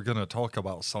thought we were going to talk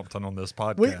about something on this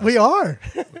podcast. we are.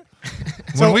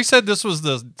 When we said this was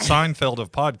the Seinfeld of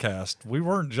podcast, we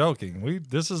weren't joking.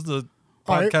 This is the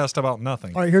All right. podcast about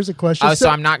nothing. All right. Here's a question. Oh, so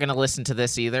I'm not going to listen to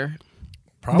this either.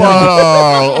 Probably.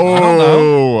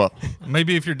 Oh,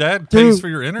 Maybe if your dad pays Dude, for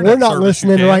your internet we're not service, you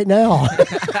listening can. right now.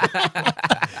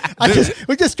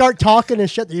 We just start talking and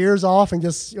shut the ears off and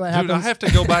just see what happens. Dude, I have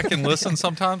to go back and listen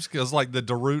sometimes because, like, the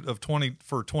Derut of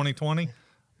 2020,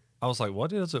 I was like,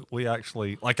 what is it? We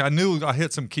actually, like, I knew I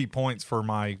hit some key points for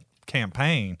my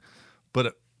campaign,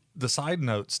 but the side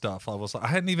note stuff, I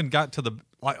hadn't even got to the,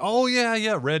 like, oh,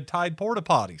 yeah, Red Tide Porta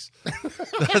Potties.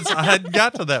 I hadn't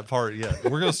got to that part yet.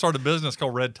 We're going to start a business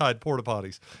called Red Tide Porta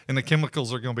Potties, and the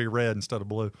chemicals are going to be red instead of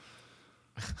blue.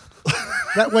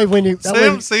 That way, when you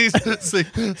Sam instantly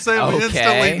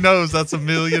knows that's $1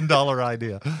 million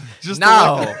idea. Just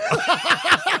No.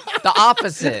 The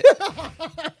opposite.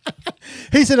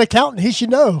 he's an accountant, he should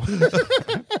know.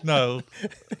 No.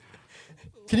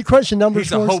 Can you crunch the numbers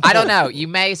He's a for us? hope- I don't know. You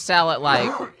may sell it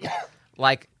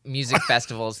like music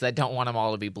festivals that don't want them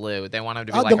all to be blue. They want them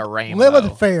to be like a rainbow.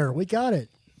 Lilith Fair, we got it.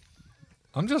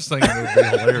 I'm just thinking it would be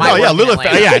hilarious. My Oh, yeah, work in Lilith.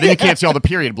 Atlanta. Yeah, then you can't see all the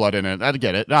period blood in it. I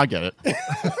get it. I get it.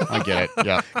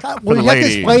 Yeah. God, For well, the you have to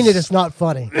ladies. explain it. It's not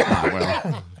funny. Oh,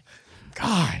 well,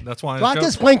 God. That's why Do I have to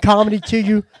it's explain comedy to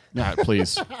you? yeah,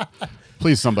 please.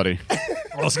 Please, somebody.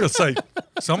 I was going to say,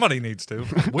 somebody needs to.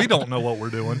 We don't know what we're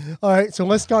doing. All right, so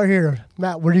let's start here.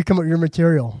 Matt, where do you come up with your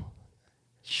material?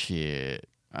 Shit.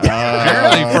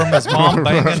 Apparently from his mom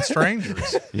banging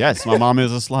strangers. Yes, my mom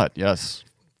is a slut. Yes.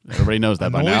 Everybody knows that A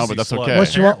by now, noisy but that's slut. okay.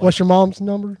 What's your mom's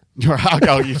number?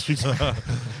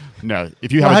 No,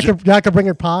 if you have a I can bring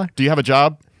her pie. do you have a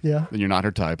job? Yeah, Then you're not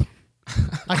her type.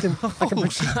 I can bring.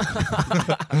 She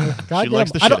God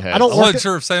likes the I don't shitheads. I work wasn't at-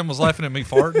 sure if Sam was laughing at me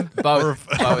farting Both.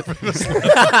 or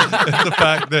the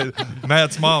fact that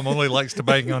Matt's mom only likes to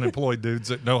bang unemployed dudes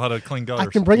that know how to clean gutters.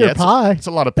 I can bring her it's pie. It's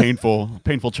a lot of painful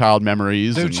child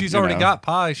memories. Dude, and, she's you already know. got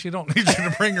pie. She don't need you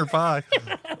to bring her pie.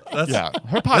 That's, Yeah,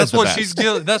 her pie that's is the what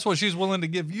best. that's what she's willing to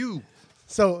give you.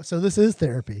 So this is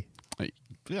therapy.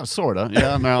 Yeah, sorta.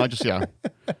 Yeah, no, I just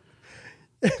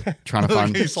trying to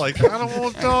find. He's like, I don't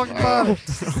want to talk about it.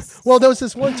 Well, there was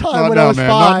this one time Not when I now, was man.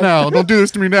 5. Not now. Don't do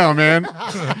this to me now, man.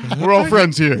 We're all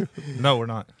friends here. No, we're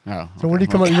not. Oh, So where do you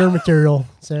come up with your material,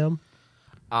 Sam?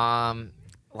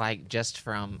 Like just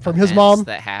from his events mom?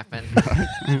 that happened.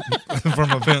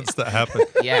 From events that happen.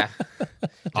 Yeah.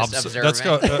 Just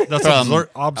observing. That's From-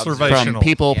 observational. from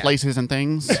people, Yeah. places, and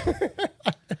things.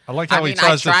 I like I how he mean, I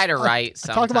tries try to. to write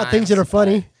Talk about things that are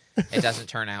sometimes, funny. but It doesn't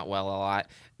turn out well a lot.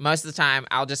 Most of the time,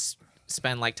 I'll just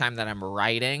spend like time that I'm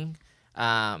writing.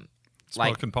 Like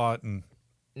Smoking pot and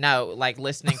no, like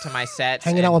listening to my sets,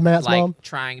 Hanging out and, with Matt's like mom?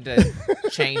 trying to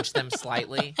change them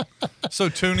slightly. so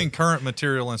tuning current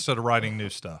material instead of writing new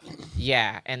stuff.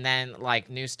 Yeah, and then like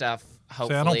new stuff. I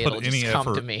don't Hopefully, put it'll any just come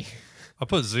to effort. me. I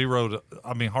put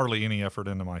hardly any effort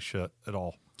into my shit at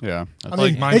all. Yeah. I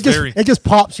Like mean, mine's it just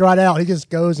pops right out. He just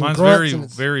goes and Mine's grunts. very, and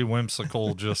it's- very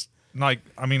whimsical. Just like,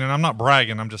 and I'm not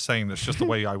bragging. I'm just saying that's just the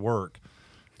way I work.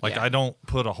 Like Yeah. I don't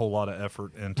put a whole lot of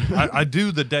effort into. I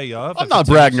do the day of. I'm if not it's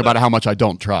bragging interesting. about how much I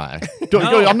don't try.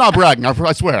 No. I'm not bragging. I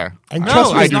swear. And No,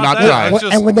 trust me, I it's do not not that. try. It's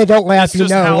just- and when they don't laugh, it's you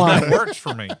just know how why. that works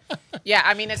for me. Yeah,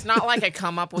 I mean, it's not like I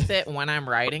come up with it when I'm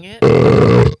writing it.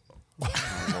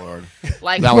 Lord.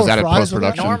 Like That was added Fries with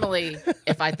post-production. normally,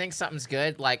 if I think something's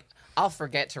good, like I'll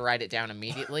forget to write it down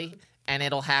immediately, and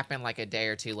it'll happen like a day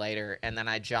or two later, and then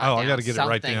I jot Oh, I down gotta get it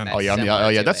right something then. that's Oh yeah,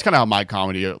 similar to That's it. kind of how my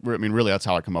comedy. I mean, really, that's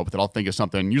how I come up with it. I'll think of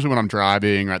something. Usually when I'm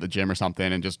driving or at the gym or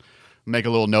something, and just make a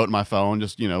little note in my phone,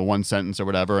 just one sentence or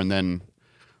whatever, and then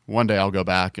one day I'll go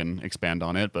back and expand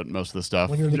on it. But most of the stuff,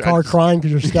 When you're in the I car just- crying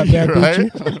because your stepdad beat you.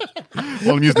 right?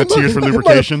 Well, I'm using the tears for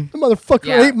lubrication. The motherfucker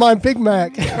Yeah. ate my Big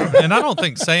Mac. And I don't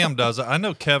think Sam does it. I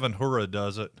know Kevin Hura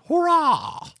does it.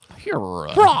 Hurrah! Here,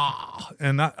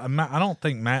 And I don't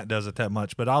think Matt does it that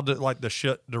much, but I'll do like the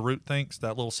shit DeRoot thinks,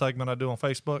 that little segment I do on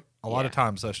Facebook. A lot of Yeah.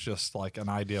 times that's just like an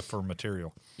idea for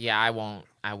material. Yeah, I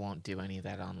won't do any of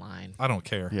that online. I don't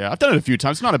care. Yeah, I've done it a few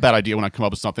times. It's not a bad idea when I come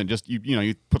up with something. Just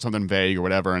you put something vague or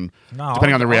whatever, and No,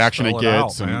 depending on the I'll reaction spell it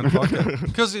gets. out, man. and- Fuck it.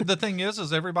 Because the thing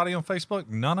is everybody on Facebook,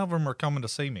 none of them are coming to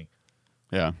see me.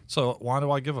 yeah, So why do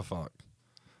I give a fuck?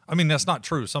 I mean, that's not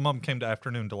true. Some of them came to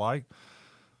Afternoon Delight,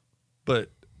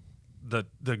 but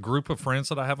the group of friends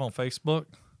that I have on Facebook,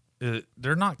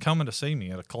 they're not coming to see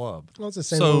me at a club. Well, it's the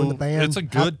same So with the band. it's a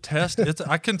good test.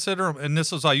 I consider 'em- and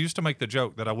this is, I used to make the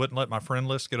joke that I wouldn't let my friend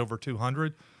list get over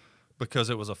 200 because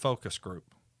it was a focus group.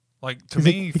 Like to 'Cause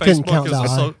me, he couldn't Facebook count is that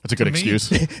high. that's a good to me- excuse.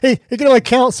 He can only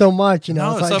count so much,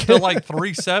 No, it's up to like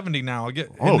 370 now. I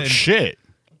get Oh and- shit!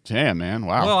 Damn, man!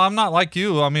 Wow. Well, I'm not like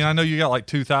you. I mean, I know you got like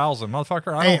 2,000,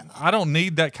 motherfucker. Hey. I don't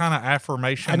need that kind of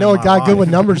affirmation. I know in a my guy good life. with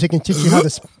numbers. He can teach you how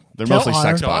to. They're count mostly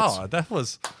higher. sex bots. God, that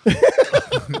was.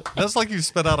 That's like you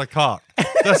spit out a cock.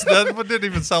 That didn't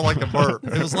even sound like a burp.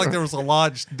 It was like there was a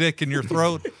lodged dick in your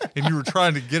throat, and you were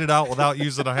trying to get it out without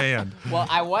using a hand. Well,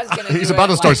 I was gonna. He's do about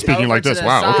it, to start like, speaking over like to this. the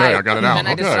Wow, okay, side, I got it out. And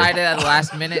then Okay. I decided at the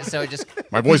last minute, so it just.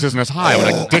 My voice isn't as high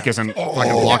when a dick isn't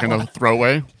fucking blocking the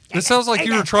throatway. It sounds like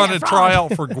you were trying to try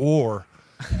out for gore.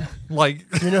 Like,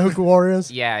 You know who Gore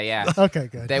is? Yeah, yeah. Okay,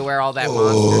 good. They wear all that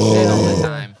monster shit all the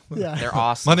time. Yeah. They're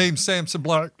awesome. my name's Samson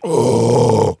Black.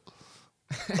 Well,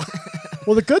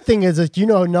 the good thing is that you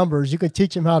know numbers. You can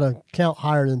teach them how to count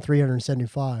higher than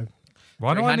 375.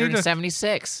 Why do I need to?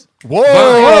 376.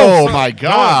 Whoa! My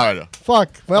God!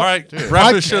 Fuck. Well, All right,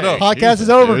 wrap this shit up. podcast Jesus, is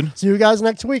over. dude. See you guys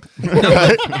next week.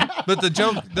 But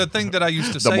the thing that I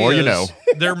used to say more you is know.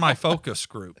 they're my focus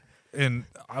group, and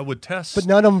I would test. But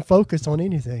none of them focus on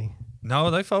anything.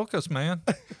 No, they focus, man.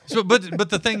 So, but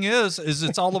the thing is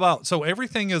it's all about. So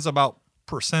everything is about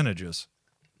percentages.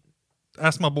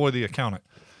 Ask my boy the accountant.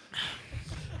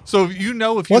 So if you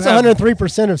have,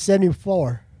 103% of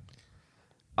 74?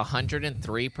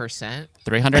 103%.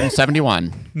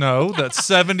 371. No, that's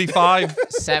 75.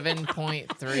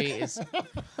 7.3 is.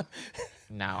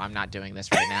 No, I'm not doing this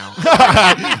right now.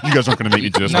 You guys aren't going to make me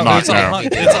do this. I'm No, not it's now.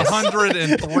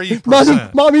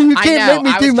 103%, Mommy, you I can't know.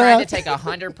 make I me was do trying math. to take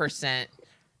 100%.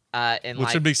 And which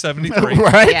like, would be 73.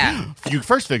 Right? Yeah. You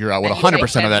first figure out what Then you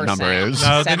 100% take of that 10%. number is.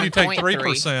 No, then you take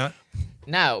 7.3. 3%.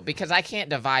 No, because I can't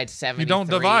divide 73. You don't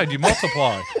divide, you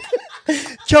multiply.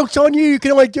 Joke's on you. You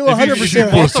can only do If you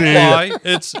 100%. multiply,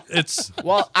 it's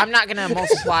Well, I'm not gonna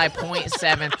multiply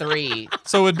 0.73.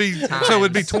 so it'd be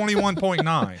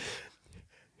 21.9.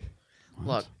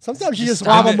 Look, Sometimes you just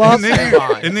Stop swab it. them up. And then, Come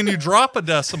on. and then you drop a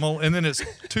decimal, and then it's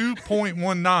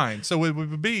 2.19. So it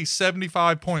would be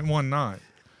 75.19.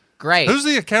 great. Who's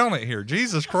the accountant here?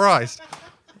 Jesus Christ.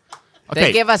 They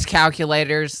Okay, give us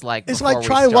calculators like It's before like we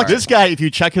trying to watch start. this guy, if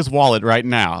you check his wallet right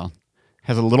now,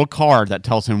 has a little card that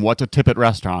tells him what to tip at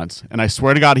restaurants. And I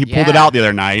swear to God, he pulled it Yeah. out the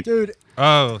other night. Dude,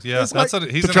 Oh, yeah. It's That's like-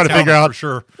 he's To an try to figure accountant out- for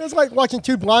sure. it's like watching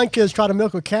two blind kids try to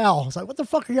milk a cow. It's like, what the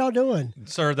fuck are y'all doing?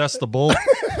 Sir, that's the bull.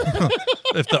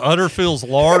 If the udder feels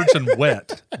large and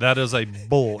wet, that is a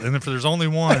bull. And if there's only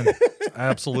one, it's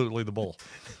absolutely the bull.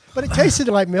 But it tasted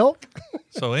like milk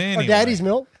So or anyway. daddy's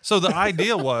milk. So the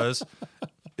idea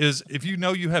is if you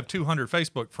know you have 200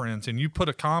 Facebook friends and you put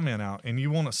a comment out and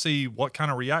you want to see what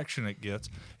kind of reaction it gets,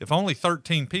 if only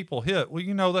 13 people hit, well,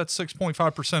 you know that's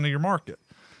 6.5% of your market.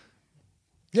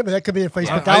 Yeah, but that could be a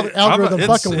Facebook I- algorithm it's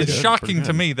fucking with it's you. shocking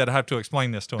to me that I have to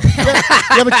explain this to him.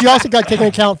 Yeah, but you also got to take into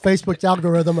account Facebook's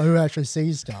algorithm of who actually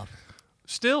sees stuff.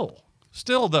 Still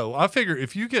though, I figure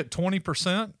if you get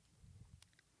 20%,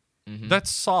 that's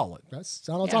solid. That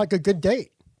sounds Yeah. like a good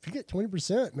date. If you get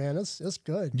 20%, man, that's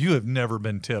good. You have never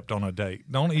been tipped on a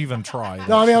date. Don't even try.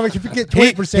 No, I mean, if you get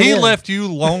 20%, He in, left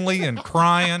you lonely and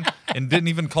crying and didn't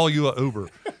even call you an Uber.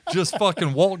 Just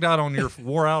fucking walked out on your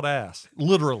wore out ass.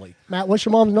 Literally. Matt, what's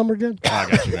your mom's number again? Oh,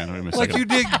 I got you, man. Wait a Like second. you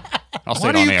did I'll say Why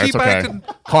it do on you air. It's keep okay. acting-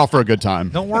 Call for a good time.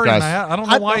 Don't worry, Guys, Matt. I don't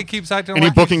know why he keeps acting Any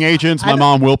like booking agents my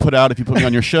mom will put out if you put me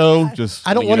on your show. Just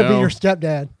I don't want to be your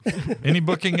stepdad. any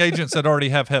booking agents that already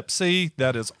have Hep C.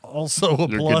 That is also a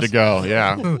You're plus. good to go.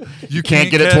 Yeah. You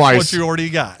can't get it catch twice. What you already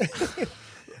got.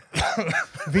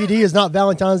 VD is not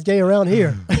Valentine's Day around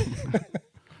here.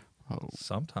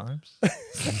 Sometimes.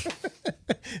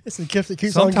 It's a gift that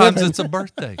keeps on Sometimes giving. it's a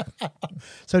birthday.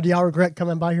 So do y'all regret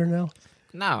coming by here now?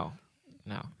 No,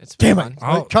 it's been Damn it.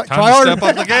 fun. Oh, Try time to harder. step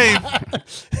up the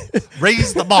game.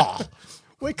 Raise the ball.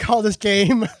 We call this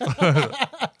game.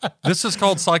 This is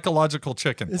called psychological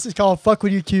chicken. This is called Fuck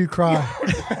With You Two Cry.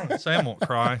 Sam won't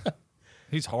cry.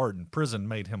 He's hardened. Prison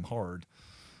made him hard.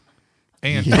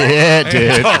 And Yeah,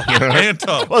 dude. and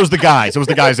tough. Well, it was the guys. It was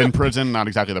the guys in prison, not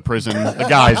exactly the prison. The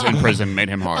guys in prison made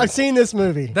him hard. I've seen this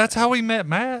movie. That's how he met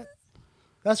Matt.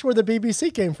 That's where the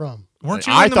BBC came from. Weren't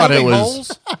you I in the thought movie it was-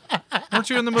 Holes? Weren't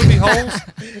you in the movie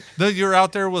Holes? You're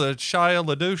out there with a Shia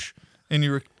LaDouche and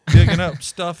you were digging up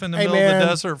stuff in the Hey, middle of man. the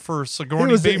desert for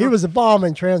Sigourney He Beaver. was a bomb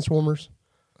in Transformers.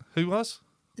 Who was?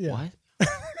 Yeah. What?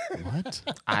 What?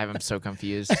 I'm so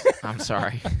confused. I'm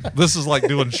sorry. This is like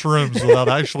doing shrooms without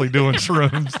actually doing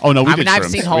shrooms. Oh, no, we I did mean, I've shrooms.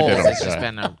 seen We holes. did them, It's just yeah.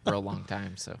 been a real long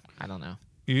time, so I don't know.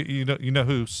 You know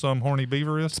who some horny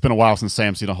beaver is? It's been a while since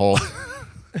Sam's seen a hole.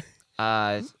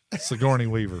 Sigourney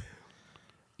Weaver.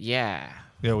 Yeah.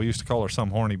 Yeah, we used to call her some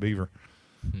horny beaver.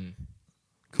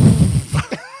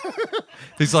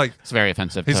 He's like, It's very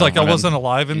offensive. I women. wasn't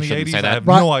alive in You the shouldn't 80s. say I that. have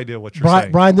Brian- no idea what you're Brian,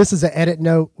 saying. Brian, this is an edit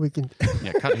note. We can.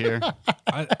 Yeah, cut here.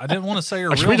 I didn't want to say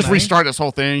her Should real we just name. restart this whole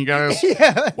thing, you guys?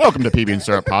 Welcome to PB and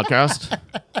Syrup Podcast.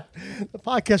 The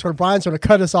podcast where Brian's going to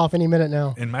cut us off any minute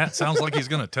now. And Matt sounds like he's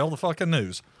going to tell the fucking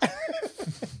news.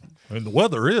 And the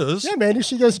weather is. Yeah, man, you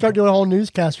should go start doing a whole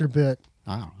newscaster bit.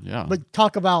 Oh, yeah. But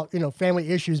talk about, family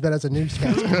issues, but as a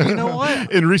newscaster. You know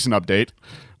what? In recent update,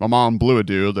 my mom blew a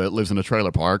dude that lives in a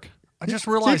trailer park. I just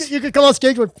So you, realized. could, you could come on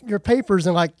stage with your papers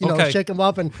and Okay. shake them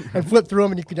up and flip through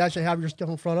them, and you could actually have your stuff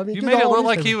in front of you. You Do made the it whole look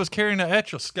like he newspaper. was carrying an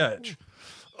Etch-a-Sketch.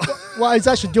 Well, he's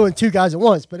actually doing two guys at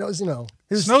once, but it was, it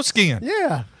was, Snow skiing.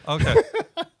 yeah. Okay.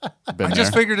 Been I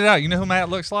just there. figured it out. You know who Matt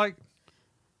looks like?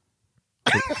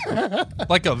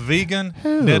 Like a vegan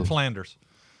Ned Flanders.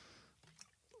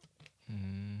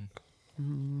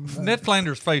 Ned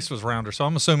Flanders' face was rounder, so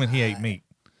I'm assuming he ate meat.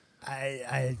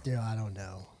 I don't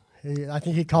know. I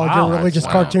think he called Wow. you a religious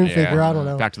Wow. cartoon Yeah. figure. I don't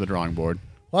know. Back to the drawing board.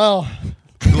 Well,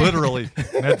 Literally,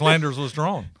 Ned Flanders was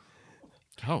drawn.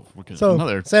 Oh, okay. so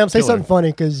Another Sam, say killer. something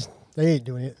funny because they ain't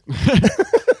doing it.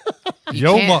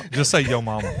 Yo, can't- just say yo,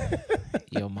 mama.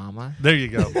 Yo, mama. There you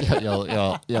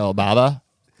go. Yo, Baba.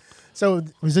 So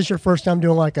was this your first time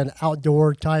doing like an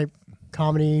outdoor type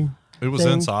comedy? It was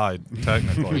Thing. inside,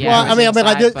 technically. Yeah. Well, it was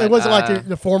like inside, it wasn't but, like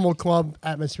the formal club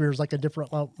atmosphere. It was like a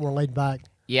different, more laid back.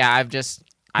 Yeah, I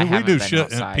We haven't do been shit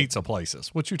outside. at pizza places.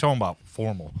 What you talking about?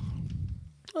 Formal.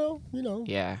 Well,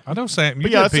 Yeah. I know, Sam. You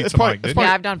But yeah, did it's Pizza part- Mike, it's didn't part- you?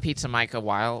 Yeah, I've done Pizza Mike a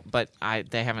while, but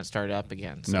they haven't started up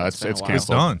again. So No, it's been it's a while. It's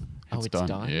canceled. done. Oh, it's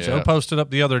done. Yeah. Joe posted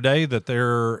up the other day that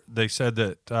they said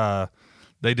that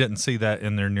they didn't see that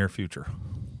in their near future.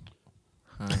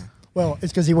 Well,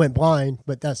 it's because he went blind,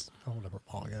 but that's a whole different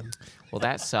ballgame. Well,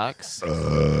 that sucks.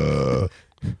 That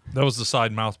was the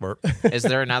side mouth burp. Is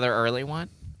there another early one?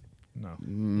 No. I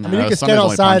mean, you can stand Sunday's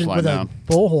only outside punchline with now. a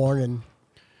bullhorn and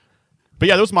But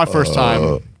yeah, that was my first time.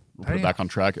 We'll put Hey. it back on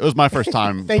track. It was my first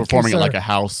time Thank you, performing at sir. like a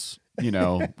house,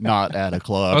 not at a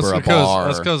club That's or a because- bar.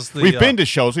 that's 'cause the, we've been to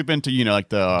shows. We've been to like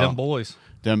the Them boys.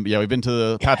 we've been to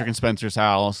the Patrick and Spencer's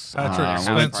house. Patrick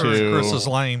we went Spencer, to Chris is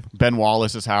lame. Ben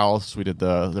Wallace's house. We did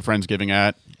the Friendsgiving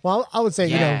at, well, I would say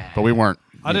Yeah. but we weren't.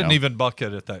 I didn't know. even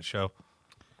bucket at that show.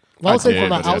 Well, I would I say did, from an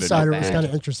but I didn't outsider, do it was that. kind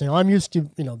of interesting. I'm used to,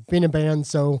 being in a band,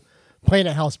 so playing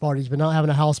at house parties, but not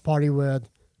having a house party with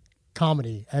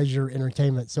comedy as your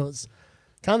entertainment. So it's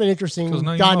kind of an interesting 'Cause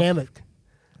now you know- dynamic.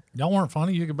 Y'all weren't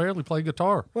funny. You could barely play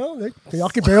guitar. Well, you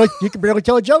can barely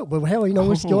tell a joke, but hell,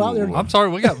 we still go out there. I'm sorry.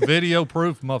 We got video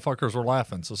proof motherfuckers were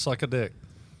laughing, so suck a dick.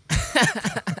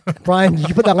 Brian, did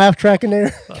you put that laugh track in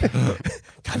there?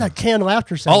 God, that canned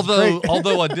laughter sounds great.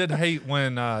 Although I did hate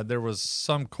when there was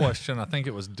some question. I think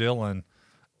it was Dylan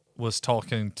was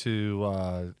talking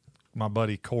to my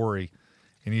buddy Corey,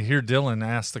 and you hear Dylan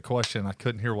ask the question. I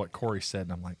couldn't hear what Corey said,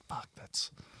 and I'm like, "Fuck, that's."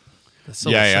 That's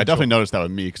so I essential. definitely noticed that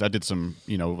with me because I did some,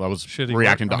 I was Shitty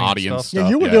reacting to work, I mean, audience stuff. stuff. Yeah,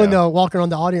 you were doing the walking around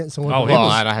the audience. And Oh, he Well,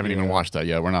 was- I haven't even watched that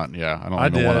yet. We're not. Yeah, I don't I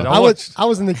even did. want to. I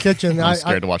was in the kitchen. I'm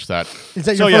scared to watch that. Is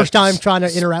that So, your yeah, first time trying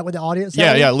to interact with the audience? Yeah,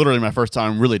 Alan? yeah, literally my first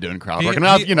time really doing crowd work. And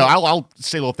I'll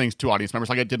say little things to audience members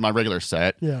like I did my regular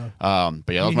set. Yeah.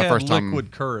 But yeah, that was He my had first time.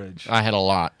 liquid courage. I had a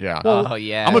lot. Yeah. Oh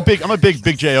yeah. I'm a big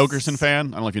Big J Okerson fan.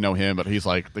 I don't know if you know him, but he's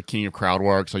like the king of crowd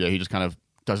work. So yeah, he just kind of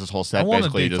does his whole I set want to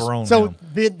basically. Just dethrone So him.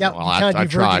 that Well, kind I of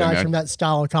tried, diverged man. from that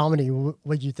style of comedy.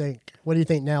 What do you think? What do you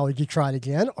think now? Would you try it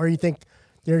again, or you think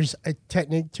there's a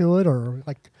technique to it, or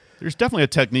like? There's definitely a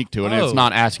technique to it, and it's Oh.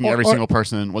 not asking every Or- single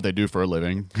person what they do for a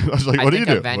living. I was like, I what do you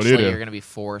think do? What do eventually you do? you're going to be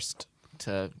forced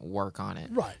to work on it.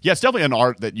 Right. Yeah, it's definitely an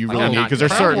art that you really I'm need not because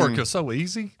there's crowd certain. work is so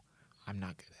easy. I'm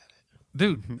not good at it.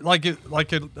 Dude, like it.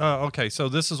 Okay, so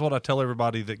this is what I tell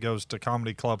everybody that goes to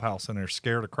Comedy Clubhouse and they're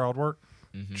scared of crowd work.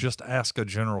 Just ask a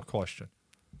general question.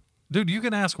 Dude, you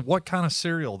can ask what kind of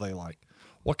cereal they like,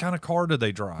 what kind of car do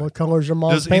they drive, What color is your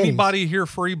mom's does panties? anybody here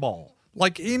free ball?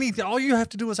 Like anything, all you have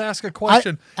to do is ask a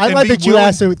question. I and like be that you willing-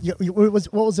 asked.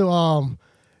 What was it?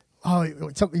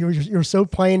 Something you were so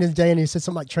plain today, and you said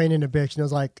something like training a bitch, and I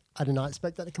was like, I did not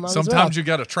expect that to come out. of his Sometimes mouth. you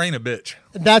got to train a bitch.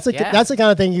 That's Yeah. the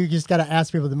kind of thing you just got to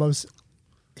ask people the most.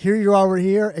 Here you are over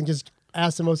here, and just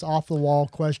ask the most off the wall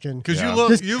question. Because Yeah. you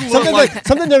look something like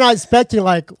something they're not expecting.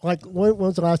 Like when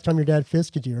was the last time your dad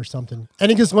fisted you or something? And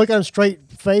you just look at them straight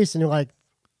face, and you're like,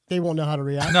 they won't know how to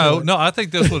react. to it. no. I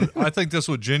think this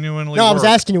would genuinely. No, I was work.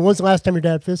 asking you, when's the last time your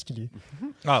dad fisted you?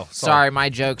 Oh, Sorry, my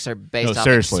jokes are based No, off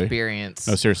seriously. experience.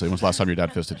 No, seriously, when's the last time your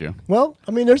dad fisted you? Well,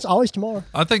 I mean, there's always tomorrow.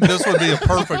 I think this would be a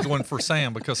perfect one for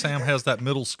Sam because Sam has that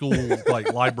middle school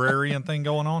like librarian thing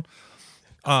going on.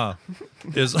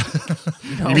 Is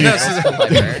You mean,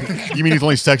 you mean he's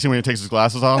only sexy when he takes his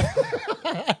glasses off?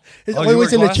 It's Oh, only you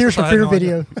was wear in the Tears glasses? for I had Fear no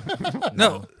video.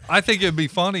 no. I think it'd be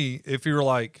funny if you were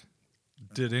like,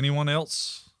 did anyone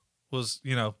else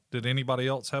did anybody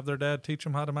else have their dad teach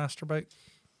them how to masturbate?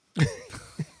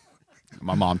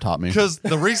 My mom taught me. Because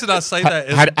the reason I say that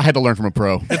is I had to learn from a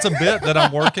pro. it's a bit that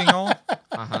I'm working on.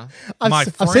 I've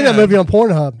seen that movie on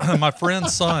Pornhub. My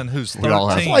friend's son, who's We all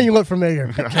have. That's why you 13, look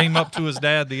familiar. came up to his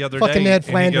dad the other Fucking day Ned and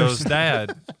he Flanders. goes,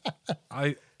 "Dad,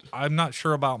 I'm not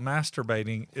sure about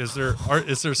masturbating. Is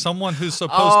there someone who's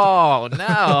supposed Oh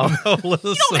no! to?"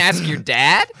 Listen. Don't ask your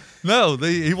dad. No,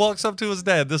 he walks up to his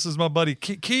dad. This is my buddy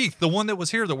Keith, the one that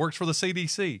was here that works for the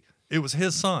CDC. It was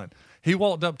his son. He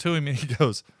walked up to him and he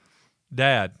goes,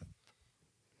 "Dad,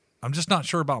 I'm just not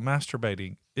sure about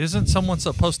masturbating. Isn't someone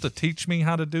supposed to teach me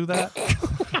how to do that?"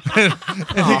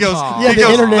 and he goes, Yeah, he the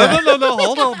goes, internet. No,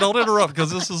 hold on, don't interrupt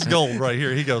because this is gold right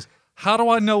here. He goes, "How do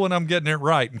I know when I'm getting it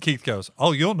right?" And Keith goes,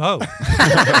 "Oh, you'll know.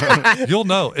 You'll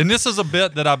know." And this is a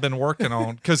bit that I've been working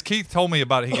on because Keith told me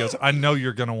about it. He goes, "I know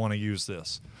you're going to want to use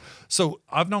this." So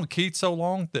I've known Keith so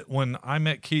long that when I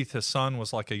met Keith, his son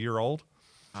was like a year old.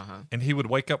 And he would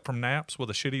wake up from naps with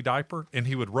a shitty diaper and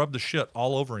he would rub the shit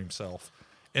all over himself.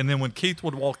 And then when Keith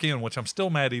would walk in, which I'm still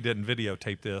mad he didn't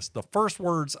videotape this, the first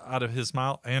words out of his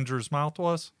mouth, Andrew's mouth,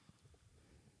 was,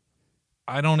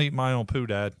 "I don't eat my own poo,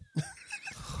 Dad.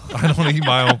 I don't eat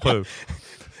my own poo."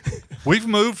 We've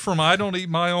moved from "I don't eat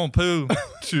my own poo"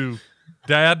 to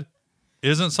 "Dad,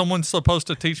 isn't someone supposed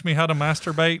to teach me how to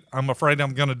masturbate? I'm afraid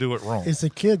I'm going to do it wrong." Is the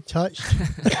kid touched?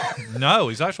 No,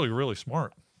 he's actually really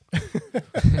smart.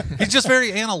 He's just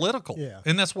very analytical. Yeah.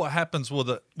 And that's what happens with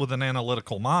an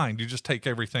analytical mind. You just take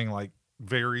everything like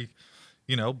very,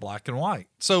 black and white.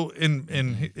 So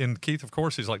in Keith, of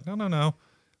course, he's like, no,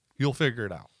 you'll figure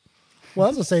it out. Well, I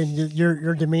was just saying,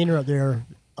 your demeanor up there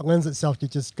lends itself to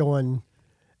just going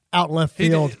out in left He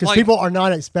did- field because like- people are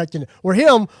not expecting it. Where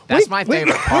him, That's my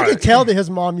favorite We part. could tell that his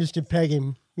mom used to peg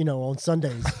him, on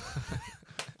Sundays.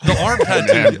 The arm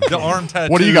tattoo. The arm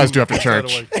tattoo. What do you guys do after by the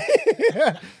church?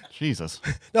 way. Jesus.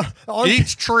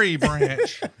 Each tree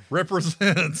branch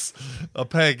represents a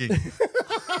pegging.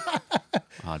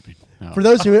 No. For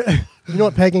those who, you know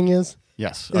what pegging is?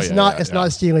 Yes. It's Oh, not. yeah, It's yeah. not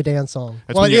a Steely Dan song.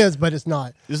 It's Well, when it you- is, but it's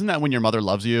not. Isn't that when your mother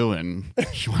loves you and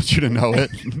she wants you to know it?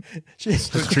 She's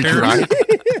Treat you right.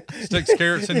 Sticks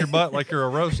carrots in your butt like you're a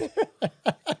roast.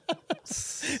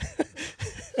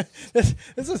 this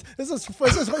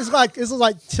is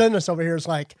like tennis over here. It's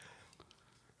like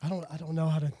I don't know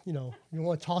how to. You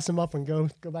want to toss him up and go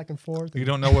back and forth. You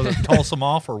don't know whether to toss them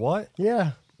off or what?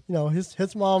 Yeah,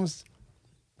 his mom's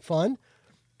fun.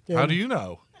 How do you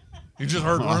know? You just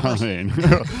heard I rumors. mean,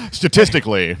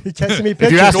 statistically, He texted me if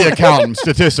pictures. you ask the accountant,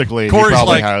 statistically, he Corey's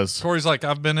probably like, has. Corey's like,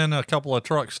 I've been in a couple of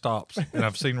truck stops and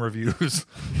I've seen reviews,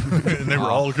 and they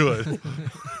were all good.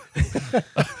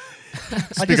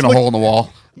 Speaking of hole in the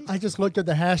wall, I just looked at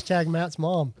the hashtag Matt's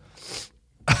mom.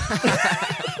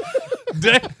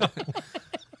 Damn.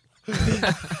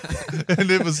 And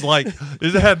it was like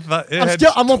it had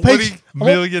I'm on 20 page-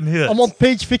 million hits. I'm on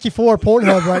page 54 of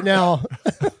Pornhub right now.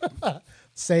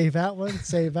 Save that one.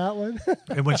 Save that one.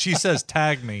 And when she says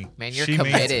tag me, Man, you're she means-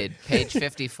 committed. Page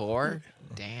 54.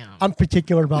 Damn. I'm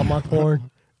particular about my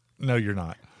porn. no, you're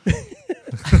not.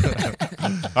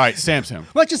 All right, Samson.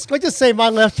 Let's just say my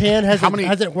left hand many-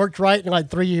 hasn't worked right in like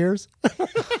 3 years.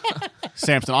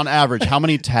 Samson, on average, how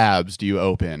many tabs do you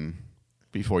open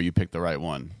before you pick the right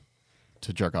one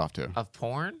to jerk off to? Of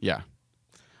porn? Yeah.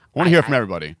 I want to hear from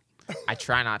everybody. I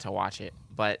try not to watch it,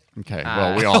 but Okay.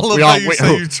 Well, we I all love we how all you we,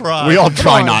 say you try. we all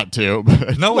try on. not to.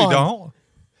 But No, we Come on. don't.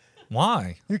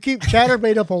 Why? You keep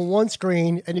Chatterbait up on one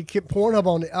screen and you keep Pornhub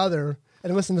on the other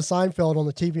and listen to Seinfeld on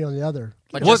the TV on the other.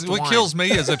 but What just what one. kills me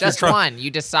is if Just you're trying. one. You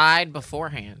decide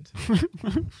beforehand.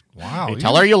 Wow. you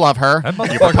tell her you love her. That You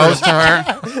motherfucker- propose to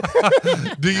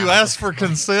her. Do you ask for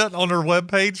consent on her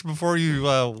webpage before you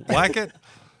whack it?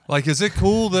 Like, is it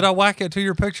cool that I whack it to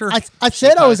your picture? I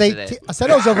said I was posted 18. it. I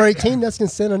said I was over 18. That's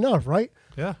consent enough, right?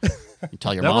 yeah. You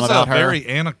tell your That mom was a about her. very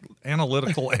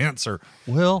analytical answer.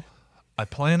 Well, I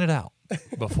plan it out.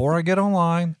 Before I get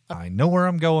online, I know where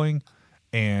I'm going,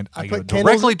 and I go put candles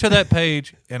directly in- to that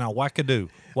page, and I whack-a-do,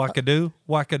 whack-a-do,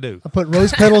 whack-a-do. I put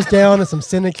rose petals down and some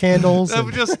scented candles. That and-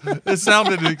 was just, it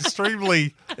sounded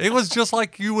extremely, it was just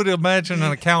like you would imagine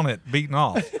an accountant beating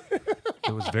off.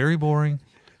 It was very boring.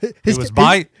 His- was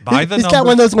by the He's got one of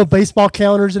numbers. those little baseball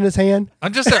counters in his hand.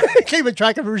 I'm just, Keeping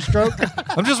track of every stroke.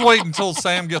 I'm just waiting until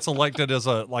Sam gets elected as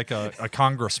a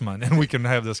congressman, and we can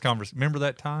have this conversation. Remember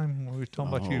that time when we were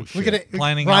talking about you We could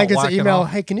planning Ryan out gets an whacking email. off?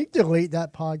 Hey, can you delete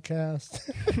that podcast?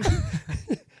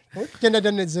 Then that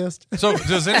doesn't exist. So,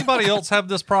 does anybody else have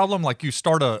this problem? Like, you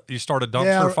start a dumpster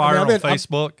Yeah, I mean, fire I've on been-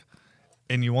 Facebook,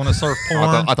 and you want to surf Oh,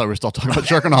 porn? I thought we were still talking about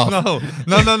jerking off.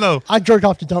 No. I jerk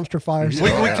off to dumpster fires. We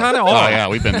kind of Oh are. yeah,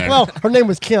 we've been there. Well, her name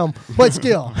was Kim, but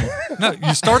still. No,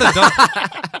 you start a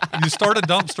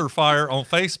dumpster fire on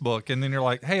Facebook, and then you're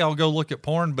like, "Hey, I'll go look at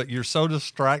porn," but you're so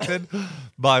distracted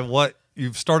by what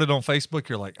you've started on Facebook.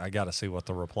 You're like, "I got to see what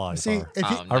the replies See, are." if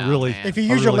you, Oh, I no, really- man. if you I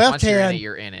use your really- left Once you're in hand, it,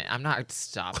 you're in it. I'm not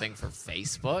stopping for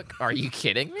Facebook. Are you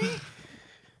kidding me?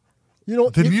 you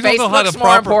don't. Then you- you don't know how to Facebook's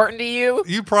more important to you.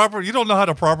 You don't know how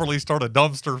to properly start a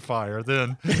dumpster fire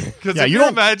then, because Yeah, you your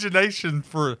don't- imagination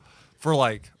for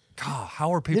like, God,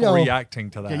 how are people know- reacting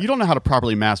to that? Yeah, you don't know how to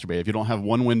properly masturbate if you don't have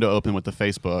one window open with the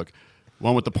Facebook,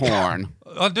 one with the porn.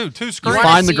 Dude, two You screens. wanna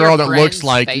find the see girl your that looks friends'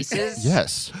 like faces?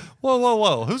 yes.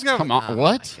 Whoa! Who's got? Come on, Oh,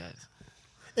 what? my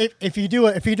God. if you do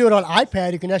it on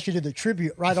iPad, you can actually do the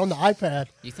tribute right on the iPad.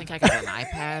 You think I got an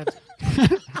iPad?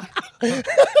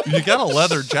 You got a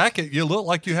leather jacket. You look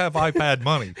like you have iPad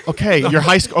money. Okay, your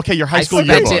high school. Okay, your high I school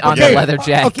spent yearbook. it on okay. the leather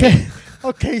jacket.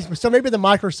 Okay. So maybe the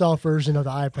Microsoft version of the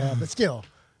iPad, but still.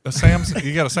 A Samsung.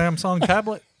 You got a Samsung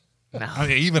tablet? No. I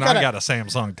mean, even got I a- got a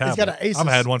Samsung tablet. got an Asus. I've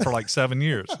had one for like 7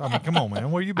 years. I mean, come on,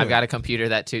 man. Where you been? I've got a computer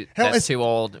that's it's- too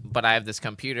old, but I have this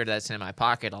computer that's in my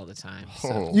pocket all the time. So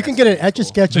Oh. You can get an Etch a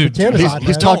Sketch of a Dude, tennis he's- iPad.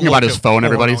 He's talking Don't about look his at phone, porn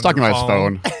everybody. He's on talking your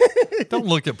about his phone. Don't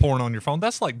look at porn on your phone.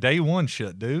 That's like day one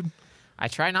shit, dude. I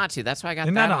try not to. That's why I got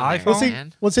Isn't that that an on iPhone? there,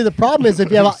 Well, see, man. the problem is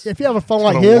if you have a phone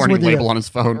like Put a his warning with label you, on his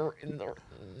phone.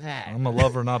 That. I'm a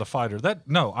lover, not a fighter.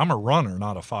 I'm a runner,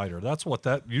 not a fighter. That's what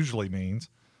that usually means.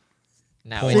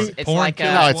 No, Porn- it's porn like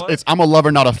kills No, What? it's I'm a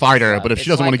lover, not a fighter. But if It's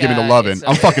she doesn't want to like give me the a- loving, it's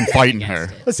I'm a- fucking fighting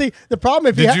against her. it. but see, the problem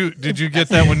if Did you get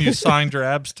that when you signed your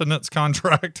abstinence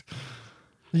contract?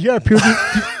 you got a purity,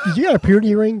 did you got a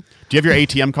purity ring? Do you have your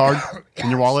ATM card in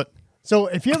your wallet? So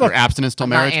if you have Your a abstinence till I'm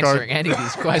not marriage answering card? any of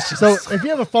these questions. so if you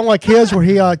have a phone like his where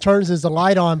he turns his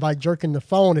light on by jerking the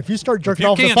phone, if you start If jerking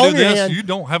you off the can't phone do in your this, hand, you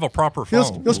don't have a proper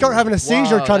phone. you'll start having a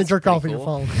seizure Whoa, trying to that's jerk off of pretty your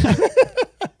cool. phone.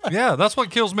 Yeah, that's what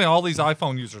kills me. All these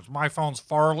iPhone users. My phone's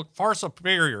far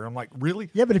superior. I'm like, really?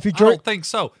 Yeah, but if you I don't jerk, think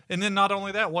so. And then not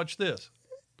only that, watch this.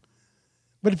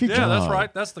 but if you Yeah, jerk, that's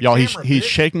right. That's the Y'all, camera. he's bitch.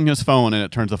 shaking his phone and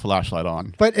it turns the flashlight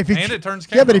on. but if you And it turns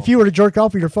yeah, but camera if you were to jerk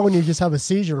off of your phone, you just have a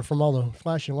seizure from all the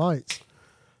flashing lights.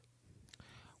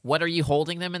 What are you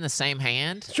holding them in the same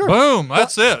hand? Sure, Boom.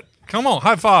 That's it. Come on,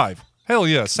 high five. Hell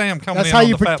yeah, Sam coming that's in how on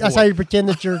you the fat that's boy. how you pretend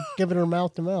that you're giving her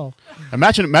mouth to mouth.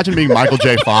 Imagine being Michael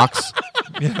J. Fox.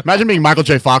 Imagine being Michael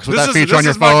J. Fox with This that is- feature this on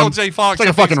your is Michael phone. J. Fox It's like a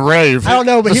if he's- fucking rave. I don't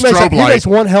know, but The he makes, strobe he light. makes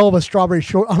one hell of a strawberry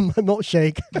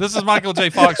milkshake. This is Michael J.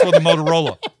 Fox with a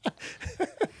Motorola.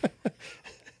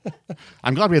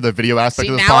 I'm glad we have the video aspect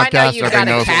See, of this now I know podcast. you so got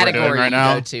everybody a knows what we're doing category right you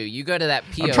now. go to. You go to that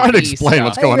POV I'm trying to explain stuff.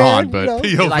 what's going man, on, but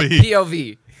you know. You like POV.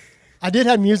 POV. I did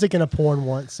have music in a porn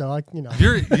once, so I,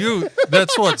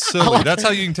 That's what's silly. That's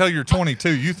how you can tell you're 22.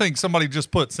 You think somebody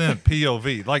just puts in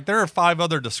POV. Like there are 5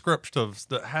 other descriptives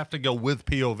that have to go with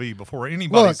POV before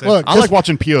anybody says. Look. I like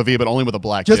watching POV, but only with a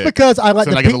black Just dick. because I like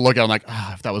so then the I get to pe- look at it, I'm like,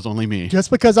 if that was only me.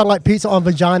 Just because I like pizza on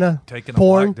vagina Taking a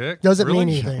porn black dick? doesn't Really?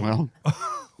 mean anything. Well,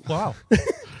 Wow.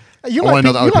 You Well, I like,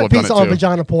 know that other you people like have done pizza it on too.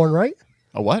 vagina porn, right?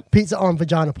 a what? Pizza on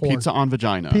vagina porn. Pizza on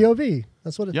vagina. POV.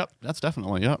 That's what it is. Yep, that's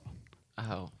definitely, yep.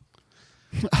 Oh.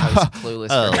 I was clueless.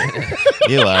 for a minute.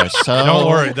 You are so Don't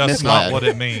worry, that's not what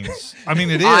it means. I mean,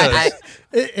 it is.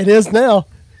 It is now.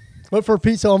 Look for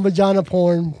pizza on vagina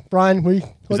porn. Brian, we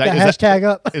look that hashtag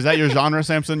up. Is that your genre,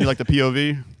 Samson? You like the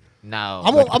POV? No.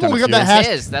 I'm gonna look up that It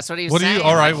hashtag. is. That's what he was What do you- saying.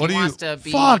 all right, Like, what he do you- wants to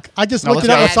be Fuck! I just No, looked it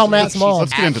let's up. I go. saw Matt Small.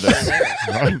 Let's get into this.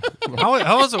 How is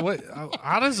it?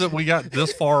 How does it? We got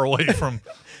this far away from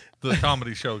the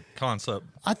comedy show concept.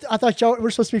 I thought y'all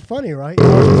were supposed to be funny, right? Y'all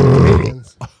were supposed to be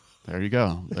comedians. There you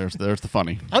go. There's the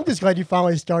funny. I'm just glad you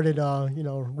finally started,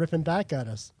 ripping back at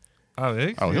us. Oh,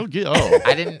 He'll get. Oh,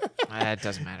 I didn't. It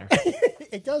doesn't matter.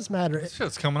 It does matter. this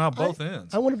shit's coming out both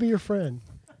ends. I want to be your friend.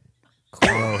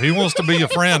 Oh, he wants to be your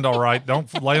friend, all right.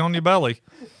 Don't lay on your belly.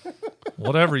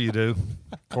 Whatever you do.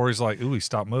 Corey's like, ooh, he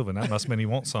stopped moving. That must mean he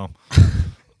wants some.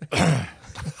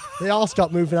 They all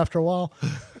stop moving after a while.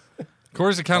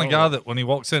 Corey's the kind of guy that when he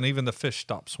walks in, even the fish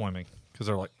stop swimming because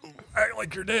they're like, act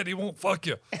like you're dead. He won't fuck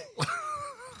you.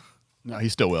 no, he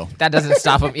still will. That doesn't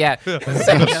stop him. Yeah.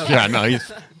 Yeah, no,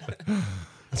 he's.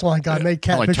 That's why God made Like,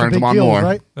 catfish a turns big him on deal, more.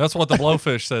 right? That's what the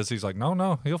blowfish says. He's like,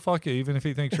 no, he'll fuck you even if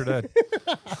he thinks you're dead.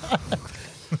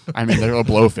 I mean, they're a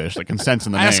blowfish. They can sense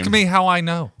in the Ask name. me how I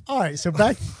know. All right, so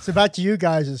back to you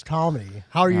guys' comedy.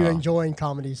 How are you Oh. enjoying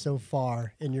comedy so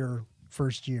far in your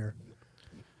first year?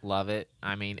 Love it.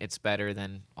 I mean, it's better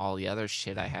than all the other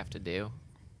shit I have to do.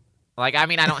 Like, I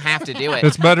mean, I don't have to do it.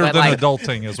 It's better but, than like,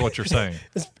 adulting is what you're saying.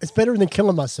 It's better than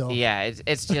killing myself. Yeah,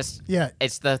 it's just Yeah.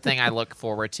 it's the thing I look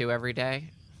forward to every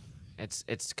day.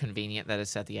 It's convenient that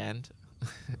it's at the end.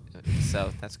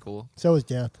 So that's cool. So is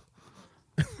death.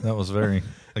 That was very,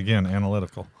 again,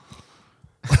 analytical.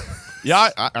 Yeah,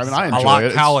 I mean, I enjoy I like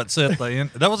it. how it's at the end.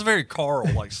 That was very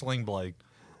Carl, like Sling Blade.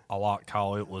 I like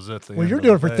how it was at the end. Well, you're of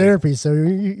doing the it for day. therapy, so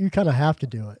you kind of have to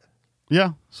do it.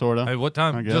 Yeah, sort of. Hey, what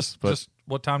time? I guess, but- just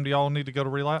what time do y'all need to go to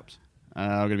relapse? I'm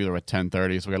gonna be there at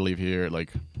 10:30, so we gotta leave here at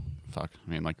like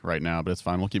right now, but it's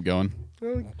fine. We'll keep going.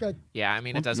 Well, got- Yeah, I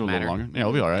mean, We'll it doesn't do a little matter. longer. Yeah,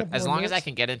 we'll be all right. As More long as I minutes.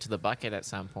 can get into the bucket at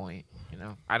some point,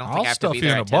 I don't I'll think I have to stuff be you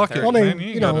there in a at bucket, 10:30. Well, I mean, man. You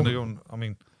you ain't got to know- do. I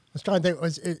mean, I was trying to think,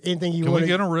 was it anything you can want we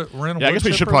to... get a rent? Yeah, I guess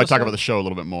we should probably talk about the show a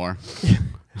little bit more.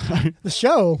 The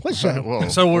show? What show? Whoa,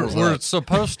 So what we're was we're that?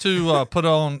 supposed to put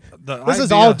on the. This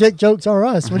is idea- all dick jokes are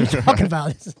us. What are you talking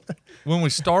about? When we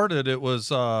started, it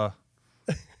was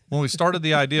when we started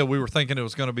the idea, we were thinking it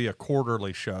was going to be a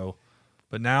quarterly show,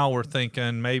 but now we're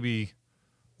thinking maybe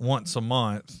once a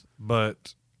month.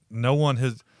 But no one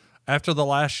has, after the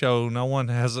last show, no one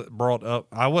has brought up.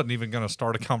 I wasn't even going to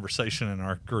start a conversation in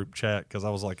our group chat because I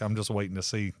was like, I'm just waiting to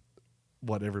see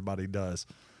what everybody does.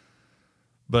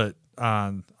 But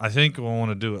I think we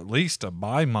want to do at least a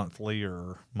bi-monthly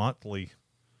or monthly.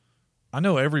 I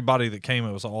know everybody that came,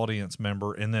 it was an audience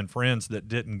member, and then friends that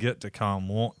didn't get to come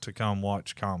want to come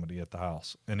watch comedy at the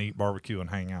house and eat barbecue and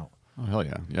hang out. Oh hell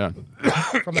yeah, yeah.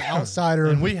 From an outsider.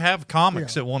 And we have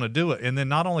comics that want to do it. And then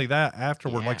not only that,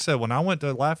 afterward, Yeah. like I said, when I went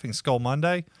to Laughing Skull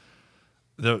Monday,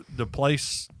 the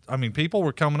place, I mean, people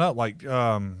were coming up like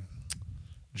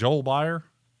Joel Byer.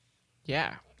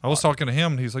 Yeah. I was talking to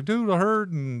him, and he's like, dude, I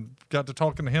heard, and got to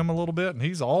talking to him a little bit, and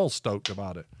he's all stoked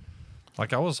about it.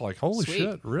 Like, I was like, holy Sweet.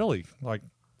 shit, really? Like,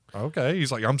 okay.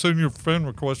 He's like, I'm sending you a friend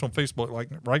request on Facebook, like,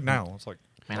 right now. It's like,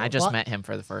 Man, I just What? met him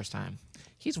for the first time.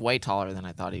 He's way taller than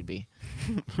I thought he'd be.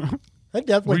 I were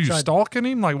definitely you tried. stalking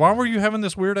him? Like, why were you having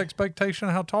this weird expectation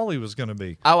of how tall he was going to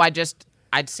be? Oh,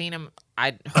 I'd seen him.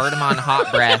 I'd heard him on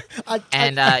Hot Breath,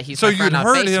 and he's So my you'd friend on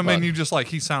heard him, Facebook. and you just like,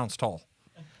 he sounds tall.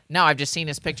 No, I've just seen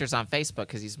his pictures on Facebook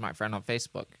because he's my friend on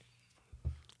Facebook.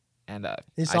 And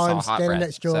You I saw him Hot standing Breath,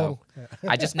 next to Joel. so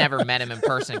I just never met him in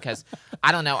person because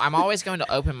I don't know. I'm always going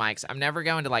to open mics. I'm never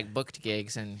going to like booked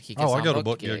gigs, and he gets Oh, I on go to booked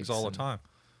book gigs all the and- time.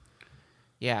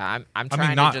 Yeah, I'm I trying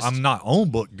mean, not to just. I'm not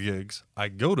on booked gigs. I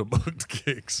go to booked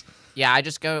gigs. Yeah, I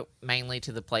just go mainly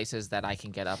to the places that I can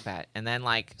get up at, and then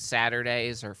like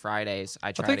Saturdays or Fridays, I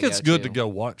I try. think to it's go good to go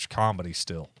watch comedy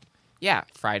still. Yeah,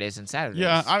 Fridays and Saturdays.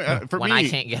 Yeah, for when me, I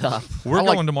can't get up. We're I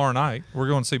like- going tomorrow night. We're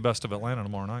going to see Best of Atlanta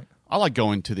tomorrow night. I like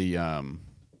going to the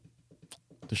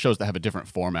shows that have a different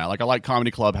format. Like I like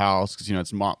Comedy Clubhouse because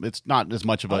it's not as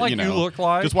much of I a like You Look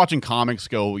Like. just watching comics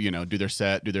go do their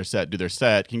set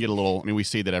can get a little. I mean, we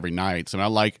see that every night. So I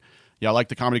like Yeah, I like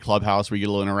the Comedy Clubhouse where you get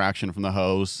a little interaction from the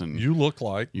hosts. And You look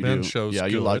like You Ben's do. show's Yeah,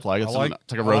 good. you look like it's I like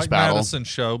a I roast like battle. Madison's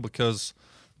show because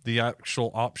the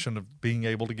actual option of being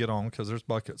able to get on because there's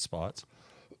bucket spots.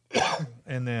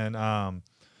 And then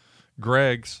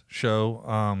Greg's show,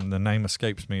 the name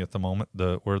escapes me at the moment,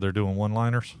 where they're doing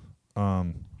one-liners.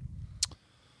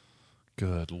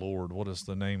 Good Lord, what is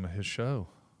the name of his show?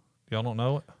 Y'all don't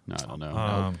know it? No, I don't know.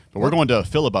 Um, But we're going to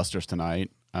Filibusters tonight.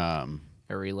 A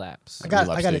relapse. I got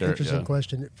Relapse an theater, interesting yeah.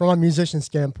 question from a musician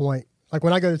standpoint. Like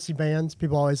when I go to see bands,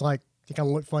 people always like think I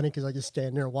look funny because I just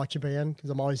stand there and watch a band because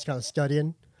I'm always kind of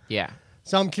studying. Yeah.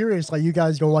 So I'm curious, like you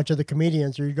guys go watch other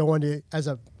comedians, are you going to as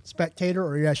a spectator, or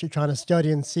are you actually trying to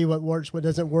study and see what works, what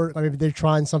doesn't work? Like maybe they're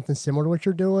trying something similar to what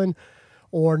you're doing,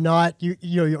 or not. You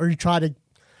know, or you try to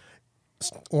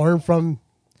learn from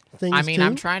things. I mean, too?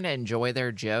 I'm trying to enjoy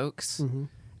their jokes,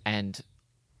 and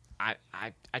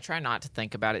I try not to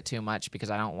think about it too much because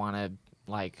I don't want to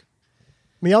like.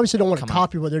 I mean, you obviously don't want to Come on.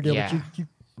 copy what they're doing. Yeah. But you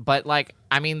But like,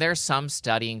 I mean, there's some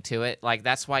studying to it. Like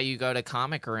that's why you go to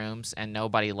comic rooms and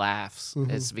nobody laughs.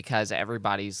 It's because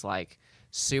everybody's like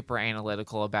super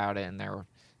analytical about it and they're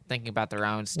thinking about their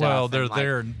own stuff. Well, they're and, like,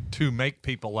 there to make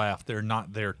people laugh. They're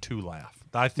not there to laugh.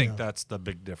 I think that's the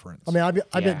big difference. I mean, I've been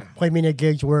Yeah. playing many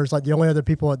gigs where it's like the only other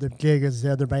people at the gig is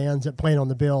the other bands that playing on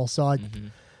the bill. So I,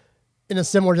 in a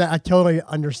similar to that, I totally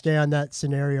understand that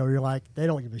scenario. You're like, they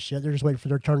don't give a shit. They're just waiting for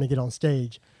their turn to get on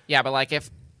stage. Yeah, but like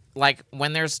like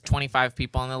when there's 25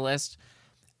 people on the list,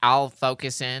 I'll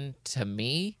focus in to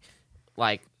me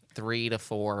like 3 to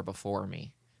 4 before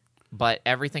me. But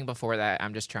everything before that,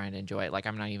 I'm just trying to enjoy it. Like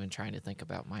I'm not even trying to think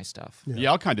about my stuff.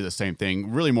 Yeah, I'll kind of do the same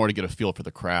thing. Really more to get a feel for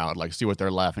the crowd, like see what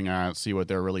they're laughing at, see what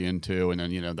they're really into, and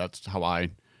then that's how I,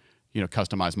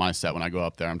 customize my set when I go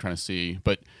up there. I'm trying to see,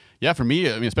 but yeah, for me,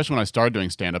 I mean, especially when I started doing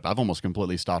stand up, I've almost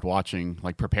completely stopped watching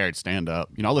like prepared stand up.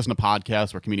 I listen to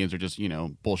podcasts where comedians are just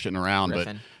bullshitting around, but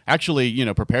Riffing.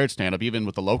 actually, prepared stand up, even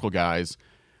with the local guys.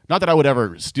 Not that I would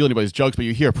ever steal anybody's jokes, but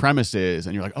you hear premises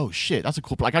and you're like, oh shit, that's a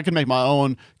cool. Like I could make my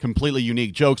own completely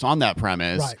unique jokes on that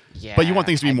premise. Right. Yeah, But you want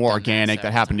things to be I've more done that organic that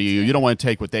several happen to times, you. yeah. You don't want to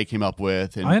take what they came up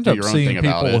with and I end do up your own seeing thing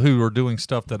about people it. who are doing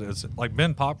stuff that is like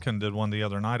Ben Popkin did one the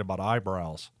other night about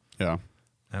eyebrows, Yeah.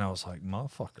 and I was like,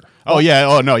 motherfucker. Oh yeah.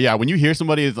 Oh no. Yeah. When you hear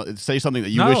somebody say something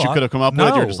that you No, wish you could have come up with,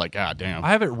 no. you're just like, God damn.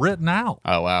 I have it written out.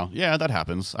 Oh wow. Yeah, that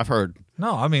happens. I've heard.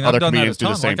 No, I mean Other I've done that a comedians do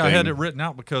the ton. same Like I had thing. it written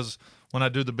out because when I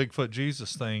do the Bigfoot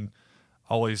Jesus thing,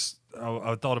 I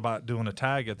thought about doing a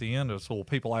tag at the end of so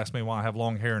people ask me why I have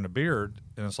long hair and a beard,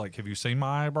 and it's like, have you seen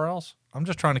my eyebrows? I'm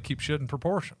just trying to keep shit in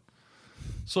proportion.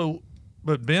 So,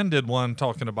 but Ben did one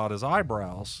talking about his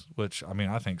eyebrows, which I mean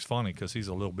I think's funny because he's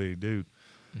a little bitty dude.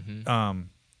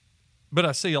 But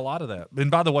I see a lot of that.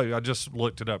 And by the way, I just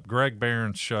looked it up. Greg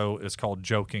Barron's show is called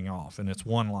Joking Off, and it's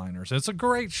one-liners. It's a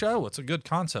great show. It's a good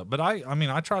concept. But I mean,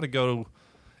 I try to go,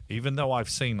 even though I've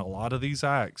seen a lot of these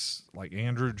acts, like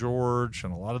Andrew George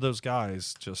and a lot of those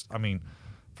guys,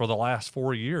 for the last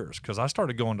 4 years, because I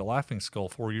started going to Laughing Skull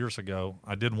 4 years ago.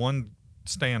 I did one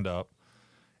stand-up,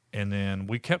 and then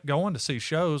we kept going to see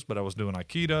shows, but I was doing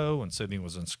Aikido, and Sydney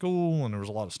was in school, and there was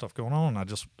a lot of stuff going on. I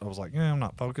was like, I'm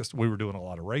not focused. We were doing a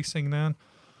lot of racing then.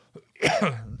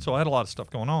 So I had a lot of stuff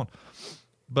going on.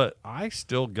 But I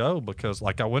still go because,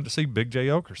 like, I went to see Big J.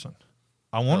 Okerson.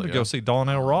 I wanted to go see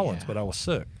Donnell Rollins, but I was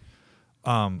sick.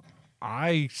 We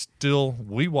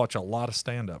watch a lot of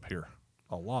stand-up here,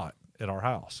 a lot at our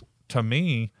house. To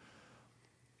me,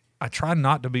 I try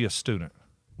not to be a student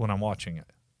when I'm watching it,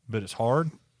 but it's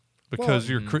hard because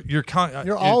you're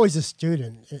You're always a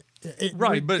student.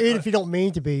 Right, but- even if you don't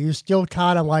mean to be, you're still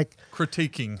kind of like,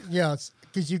 critiquing. yeah,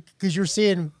 because you're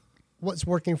seeing what's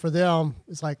working for them.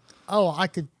 It's like, oh, I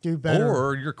could do better.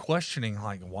 Or you're questioning,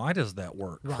 like, why does that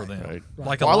work for them? Right.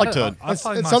 Like, Well, a I lot like of- to- I And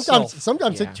find myself,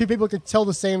 sometimes Yeah. two people could tell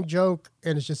the same joke,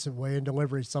 and it's just a way in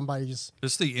delivery. Somebody just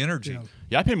it's the energy.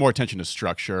 Yeah, I pay more attention to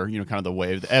structure. Kind of the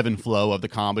way, the ebb and flow of the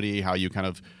comedy, how you kind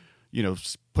of,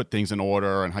 put things in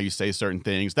order and how you say certain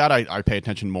things. That I pay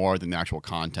attention more than the actual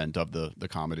content of the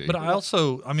comedy. But I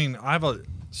also,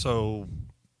 so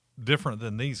different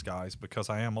than these guys because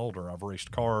I am older. I've raced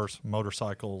cars,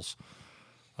 motorcycles,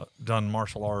 done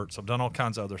martial arts. I've done all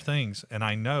kinds of other things, and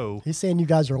I know. he's saying you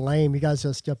guys are lame. You guys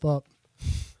just step up.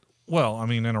 Well, I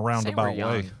mean, in a Say we're roundabout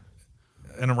way,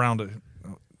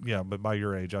 young. but by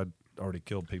your age, I'd already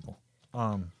killed people.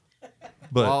 But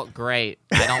Well, great.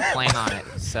 I don't plan on it.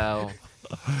 So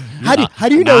How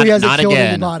do you know he hasn't killed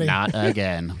anybody? Not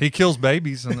again. he kills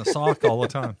babies in the sock all the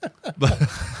time. But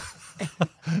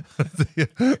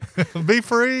be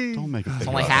free. Don't make it. it's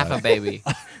only half a baby.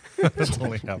 It's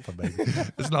only half a baby.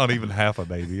 It's not even half a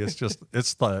baby. It's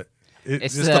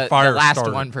It's just the fire last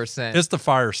starter. 1%. It's the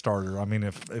fire starter. I mean,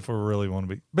 if we really want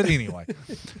to be. But anyway,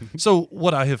 so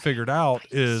what I have figured out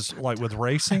is like with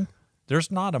racing, there's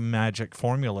not a magic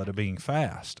formula to being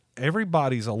fast.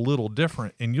 Everybody's a little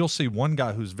different, and you'll see one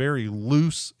guy who's very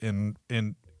loose in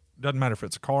doesn't matter if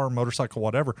it's a car, motorcycle,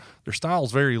 whatever. Their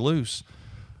style's very loose,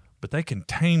 but they can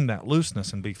tame that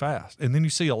looseness and be fast. And then you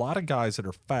see a lot of guys that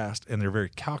are fast and they're very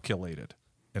calculated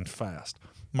and fast.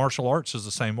 Martial arts is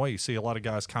the same way. You see a lot of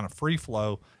guys kind of free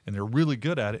flow and they're really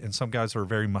good at it, and some guys are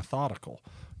very methodical.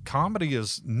 Comedy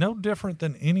is no different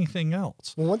than anything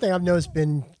else. Well, one thing I've noticed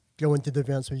been going to the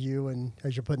events with you and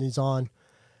as you're putting these on,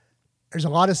 there's a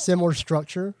lot of similar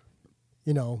structure.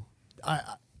 You know,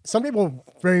 some people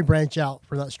very branch out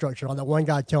for that structure. Like that one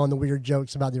guy telling the weird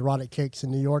jokes about the erotic cakes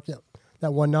in New York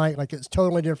that one night, like it's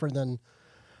totally different than,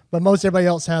 but most everybody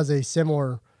else has a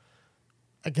similar,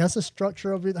 I guess, a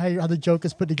structure of it, how the joke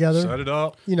is put together. Set it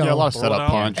up. You know, Yeah, a lot of Throw it setup out.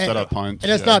 punch, setup punch.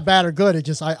 and it's yeah. not bad or good. It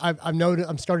just I've noticed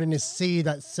I'm starting to see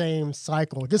that same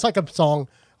cycle, just like a song.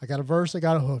 I got a verse, I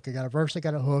got a hook. I got a verse, I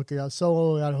got a hook. I got a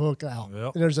solo, I got a hook out.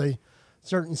 Yep. And there's a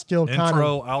certain still kind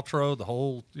Intro, of outro, the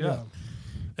whole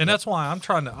And that's why I'm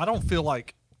trying to. I don't feel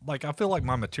like I feel like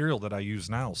my material that I use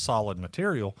now is solid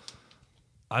material.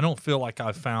 I don't feel like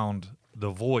I found the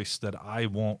voice that I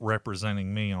want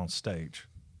representing me on stage,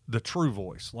 the true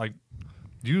voice. Like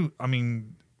I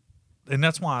mean, and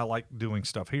that's why I like doing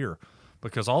stuff here,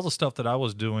 because all the stuff that I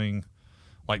was doing,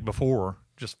 like before,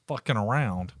 just fucking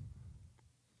around.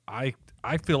 I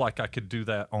feel like I could do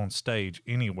that on stage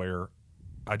anywhere.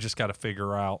 I just got to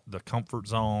figure out the comfort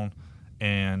zone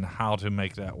and how to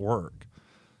make that work.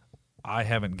 I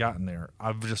haven't gotten there.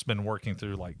 I've just been working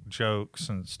through like jokes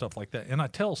and stuff like that. And I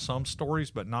tell some stories,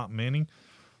 but not many.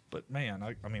 But man,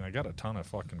 I mean, I got a ton of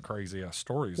fucking crazy ass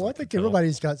stories. Well, I could think tell.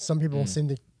 everybody's got. Some people seem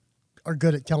to are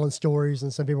good at telling stories,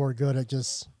 and some people are good at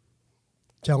just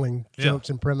telling Yeah. jokes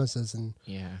and premises. And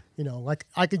Yeah. you know, like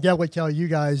I could definitely tell you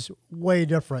guys way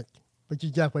different, but you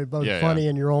definitely both Yeah, funny yeah.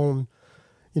 in your own,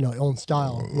 own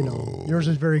style. You know, yours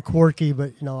is very quirky,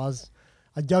 but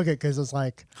I dug it because it's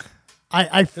like.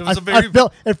 I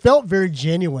felt very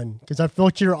genuine because I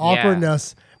felt your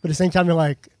awkwardness, but at the same time you're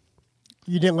like,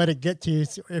 you didn't let it get to you.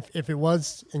 So if it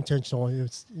was intentional, it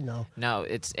was No,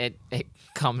 it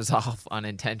comes off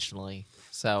unintentionally.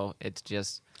 So it's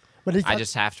just But I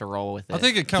just have to roll with it. I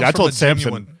think it comes Yeah, I from told a Samson.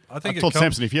 genuine. I think told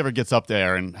Samson if he ever gets up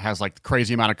there and has like the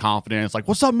crazy amount of confidence, like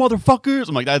 "What's up, motherfuckers?"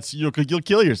 I'm like, you'll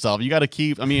kill yourself. You got to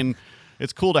keep. I mean,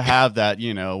 it's cool to have that,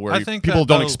 where I think people that,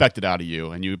 don't though- expect it out of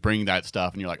you, and you bring that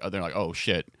stuff, and you're like, they're like, oh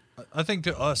shit. I think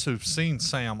to us who've seen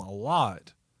Sam a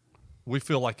lot, we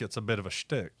feel like it's a bit of a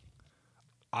shtick.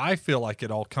 I feel like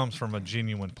it all comes from a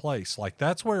genuine place. Like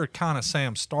that's where kind of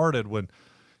Sam started when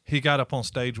he got up on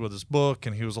stage with his book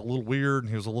and he was a little weird and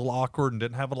he was a little awkward and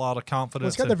didn't have a lot of Well,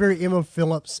 confidence. it's got the very Emma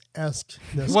Phillips-esque.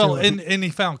 Well, and he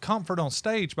found comfort on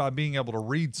stage by being able to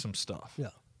read some stuff. Yeah.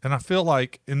 And I feel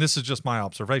like, and this is just my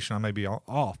observation, I may be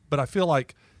off, but I feel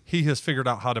like he has figured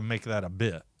out how to make that a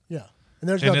bit. yeah, and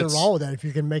there's and nothing it's- wrong with that if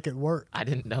you can make it work. I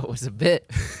didn't know it was a bit.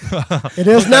 It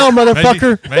is now,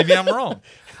 motherfucker. Maybe I'm wrong.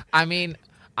 I mean,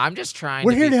 I'm just trying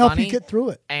We're to here be to help funny, you get through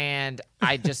it. and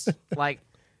I just like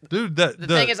Dude, the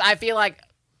thing is, I feel like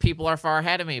people are far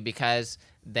ahead of me because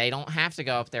they don't have to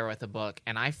go up there with a book,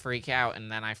 and I freak out,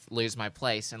 and then I lose my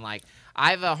place. And like,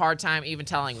 I have a hard time even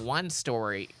telling one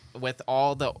story with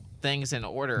all the things in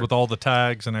order. with all the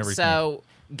tags and everything. So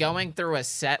going through a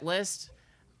set list,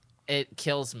 it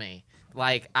kills me.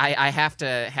 Like I have to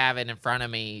have it in front of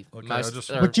me Okay, most.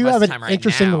 But you have an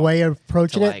interesting way of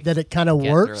approaching to, it like, that it kind of get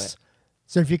through works. it.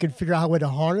 So if you can figure out how to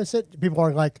harness it, people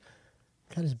are like,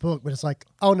 "Got his book," but it's like,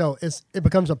 "Oh no, it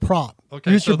becomes a prop.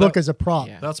 Okay, Use so your book that- as a prop."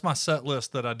 Yeah. That's my set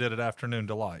list that I did at Afternoon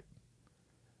Delight.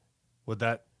 Would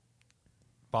that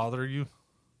bother you?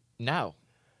 No.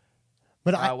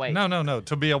 But Oh wait. No.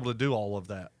 To be able to do all of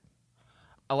that.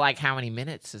 Like how many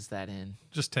minutes is that in?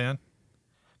 Just 10?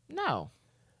 No.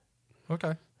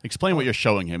 Okay. Explain what you're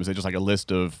showing him. Is it just like a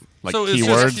list of like So it's just-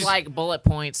 keywords? Just like bullet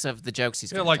points of the jokes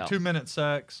he's Yeah, gonna like tell. 2-minute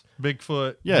sex,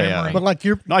 Bigfoot, Yeah, yeah. memory. but like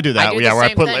your No, I do that. I do yeah, the where I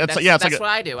same put thing. it's That's, like, yeah, it's that's like what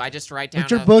I do. I just write down.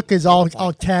 but your a book is all bullet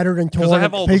point. tattered and 'Cause I torn.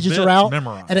 have all the Pages bit are out,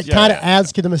 memorized. and it Yeah, kind of yeah.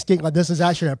 adds to the mystique. Like this is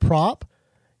actually a prop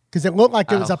because it looked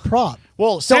like it was Oh. a prop.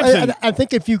 Well, So Samson. I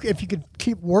think if you could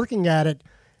keep working at it,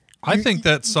 I think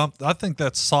that's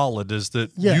solid is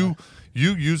that Yeah.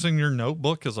 you using your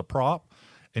notebook as a prop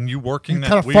and you working you that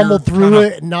kind of weird fumble through kinda-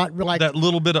 it and not like that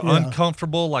little bit of Yeah.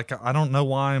 uncomfortable, like I don't know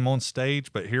why I'm on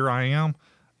stage, but here I am.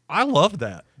 I love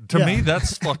that. To Yeah. me,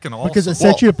 that's fucking awesome. because it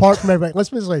sets you apart from everybody. Let's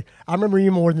be honest, I remember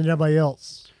you more than everybody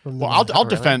else. from the Well, I'll really?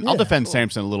 defend. I'll Yeah. defend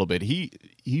Samson a little bit.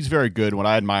 He's very good. What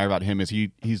I admire about him is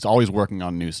he's always working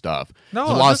on new stuff. No,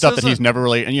 There's a lot of this stuff that he's isn't- never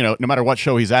really. And no matter what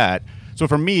show he's at. So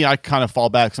for me, I kind of fall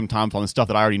back sometimes on the stuff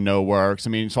that I already know works. I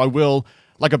mean, so I will.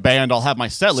 Like a band, I'll have my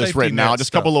set list Safety written net out, just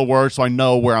a couple stuff. of words so I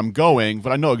know where I'm going,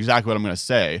 but I know exactly what I'm going to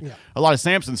say. Yeah. A lot of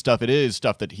Samson stuff, it is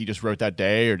stuff that he just wrote that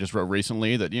day or just wrote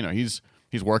recently that, he's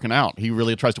working out. He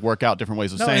really tries to work out different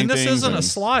ways of No, saying and this things. isn't a and-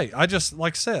 slight. I just,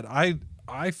 like I said,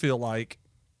 I feel like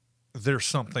there's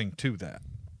something to that.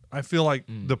 I feel like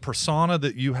the persona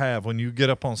that you have when you get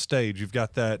up on stage, you've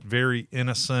got that very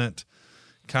innocent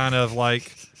kind of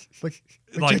like.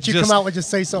 But Like, did you just- come out and just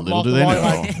say something Little off do the they wall?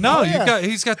 know. Like, No, oh, yeah.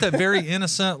 he's got that very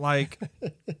innocent, like,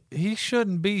 he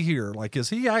shouldn't be here. Like, is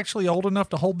he actually old enough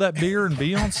to hold that beer and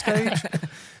be on stage?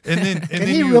 And then Can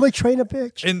he really train a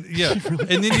bitch? and yeah,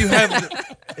 and then you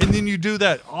have, and then you do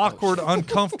that awkward,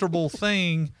 uncomfortable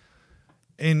thing,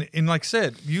 and like I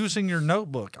said, using your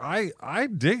notebook. I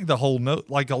dig the whole note.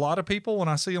 Like a lot of people, when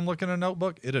I see them looking at a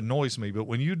notebook, it annoys me. But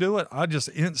when you do it, I just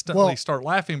instantly Well- start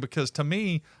laughing because to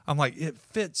me, I'm like, it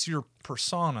fits your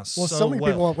persona Well, so so many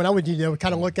well. people, when I would do that, would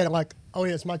kind of look at it like, oh,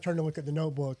 yeah, it's my turn to look at the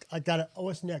notebook. I got it. Oh,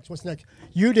 what's next? What's next?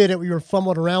 You did it. You were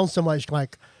fumbling around so much,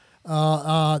 like,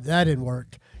 that didn't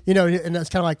work. And that's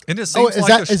kind of like, And it oh, seems is like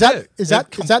that a is that shtick. is that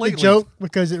It is that the completely- joke?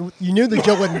 Because you knew the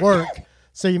joke wouldn't work,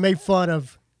 so you made fun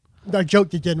of the joke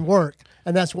that didn't work,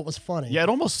 and that's what was funny. Yeah, it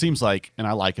almost seems like, and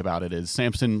I like about it, is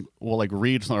Samson will like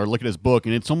read or look at his book,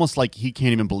 and it's almost like he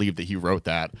can't even believe that he wrote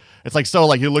that. It's like so,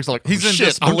 like he looks like He's in shit.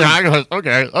 disbelief.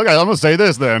 Okay, I'm gonna say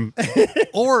this then.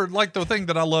 Or like the thing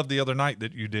that I loved the other night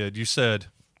that you did, you said,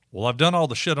 well, I've done all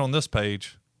the shit on this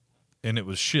page, and it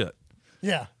was shit.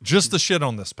 Yeah. Just the shit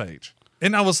on this page.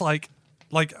 And I was like,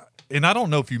 and I don't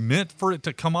know if you meant for it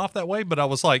to come off that way, but I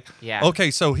was like, Yeah.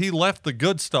 okay, so he left the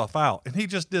good stuff out, and he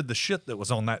just did the shit that was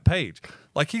on that page.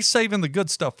 Like he's saving the good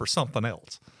stuff for something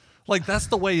else. Like that's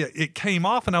the way it came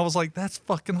off, and I was like, that's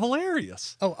fucking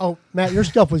hilarious. Oh, Matt, your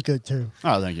stuff was good too.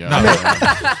 Oh, thank you.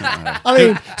 I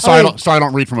mean, Sorry, I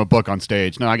don't read from a book on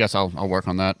stage. No, I guess I'll work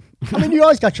on that. you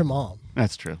always got your mom.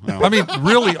 That's true. I mean,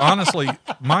 really, honestly,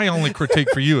 my only critique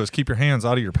for you is keep your hands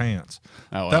out of your pants.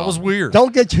 Oh, That well. was weird.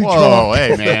 Don't get too Whoa, drunk.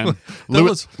 hey man,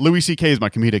 was- Louis C.K. is my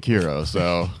comedic hero,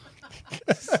 so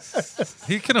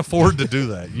He can afford to do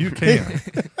that. You can.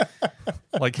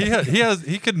 Like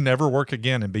he could never work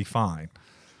again and be fine.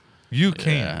 You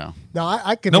can. yeah. No,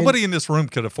 I commend, Nobody in this room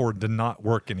could afford to not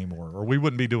work anymore, or we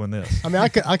wouldn't be doing this. I mean,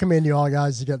 I commend you all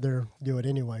guys to get there, do it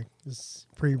anyway. It's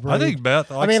pretty brave. I think Beth.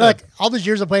 I mean, like all these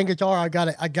years of playing guitar, I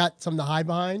got something to hide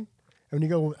behind. And when you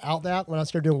go out that, when I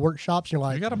started doing workshops, you're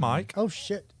like, you got a mic. oh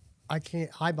shit, I can't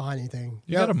hide behind anything.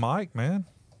 You got a mic, man.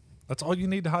 That's all you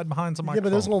need to hide behind some Yeah,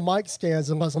 microphone. but those little mic stands,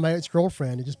 unless my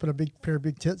ex-girlfriend, you just put a big pair of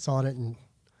big tits on it and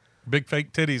Big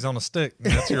fake titties on a stick.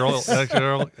 That's your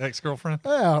ex-girlfriend.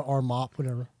 or mop,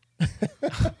 whatever.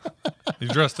 You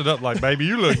dressed it up like, baby,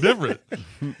 you look different.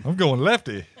 I'm going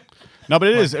lefty. No, but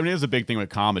it is. I mean, it is a big thing with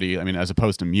comedy. I mean, as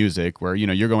opposed to music, where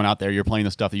you're going out there, you're playing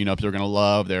the stuff that people are going to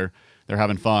love. They're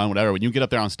having fun, whatever. When you get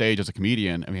up there on stage as a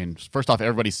comedian, I mean, first off,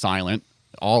 everybody's silent.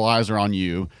 All eyes are on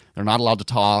you. They're not allowed to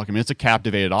talk. I mean, it's a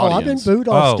captivated Oh, I've been audience. booed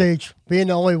off Oh. stage, being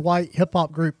the only white hip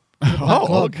hop group. hip-hop Oh,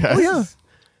 club. okay. Oh yeah.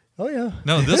 Oh yeah.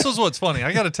 No, this is what's funny.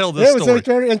 I got to tell It this was story. a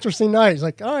very interesting night. It's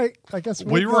like, all right, I guess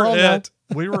We go were home now. at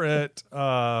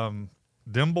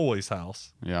Dim Boy's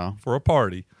house Yeah. for a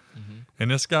party, and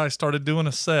this guy started doing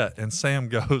a set, and Sam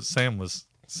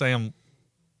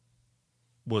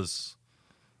was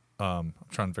I'm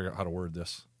trying to figure out how to word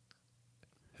this.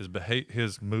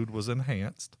 His mood was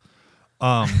enhanced.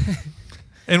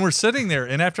 And we're sitting there,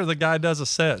 and after the guy does a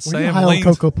set, Were you high on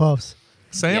Cocoa Puffs?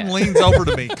 Sam Yeah. leans over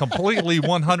to me, completely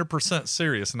 100%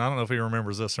 serious, and I don't know if he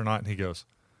remembers this or not, and he goes,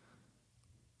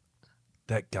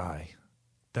 that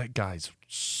guy's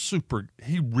super,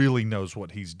 he really knows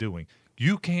what he's doing.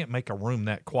 You can't make a room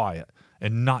that quiet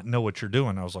and not know what you're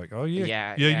doing. I was like, oh,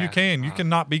 yeah, Yeah. you can. You can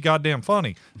not be goddamn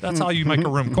funny. That's how you make a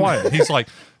room quiet. He's like,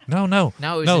 no, No, it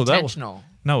was that intentional.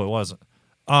 no, it wasn't.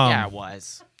 Yeah, it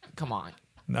was. Come on.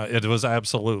 No, it was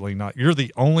absolutely not. You're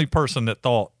the only person that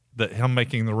thought that him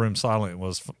making the room silent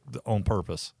was on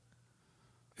purpose.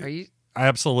 Are you?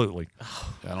 Absolutely.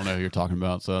 I don't know who you're talking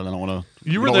about, so I don't want to.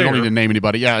 You were We don't there. need to name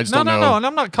anybody. Yeah, I just No, don't know. no, and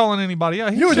I'm not calling anybody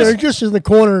out. You were there just in the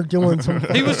corner doing some.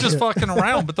 He was just fucking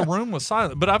around, but the room was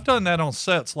silent. But I've done that on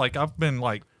sets. Like I've been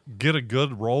like, get a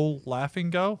good roll, laughing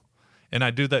go, and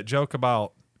I do that joke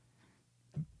about,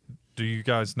 do you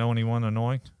guys know anyone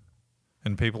annoying?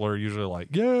 And people are usually like,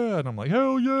 yeah, and I'm like,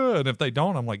 hell yeah. And if they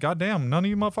don't, I'm like, goddamn, none of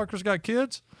you motherfuckers got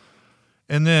kids.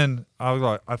 And then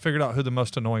I figured out who the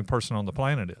most annoying person on the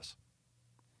planet is.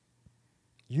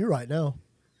 You right now.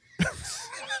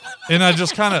 And I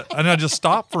just I just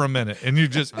stop for a minute, and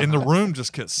and the room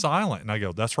just gets silent. And I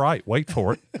go, "That's right, wait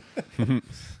for it."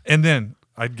 And then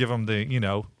I'd give them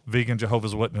the, vegan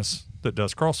Jehovah's Witness that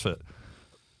does CrossFit.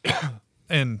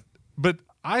 But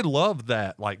I love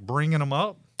that, like bringing them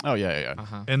up Oh yeah.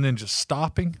 and then just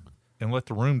stopping and let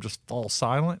the room just fall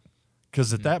silent.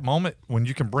 Because at that moment, when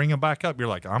you can bring them back up, you're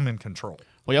like, I'm in control.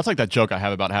 Well, yeah, that's like that joke I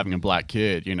have about having a black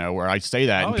kid, where I say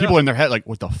that, and Oh, people yeah. in their head like,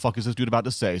 "What the fuck is this dude about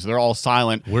to say?" So they're all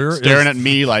silent, Where staring is- at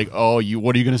me like, "Oh,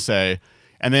 what are you gonna say?"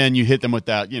 And then you hit them with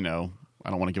that, I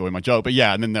don't want to give away my joke, but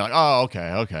yeah, and then they're like, "Oh,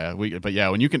 okay." But yeah,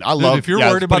 when you can, I Dude, love. if you're yeah,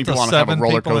 worried about putting the people on a kind of 7 a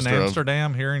roller people in coaster of-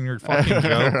 Amsterdam hearing your fucking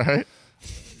joke, right?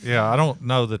 yeah, I don't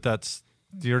know that's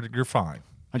you're fine.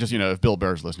 I just, if Bill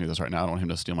Burr's listening to this right now, I don't want him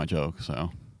to steal my joke.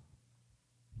 So,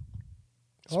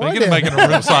 Speaking of making a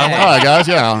room silent, all right, guys,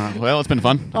 yeah. Well, it's been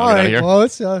fun. All I'll get out right. of here. Well,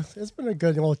 it's been a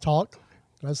good little talk.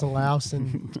 Got some laughs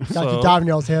and got So- to dive in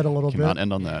y'all's head a little Cannot bit.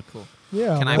 end on that. Cool.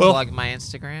 Yeah. Can I Well- plug my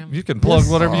Instagram? you can plug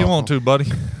whatever you want to, buddy.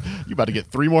 You about to get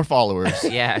 3 more followers.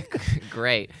 Yeah,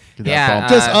 great. Get that Yeah, bump.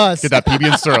 Just us. Get that PB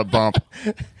and syrup bump.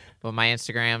 But my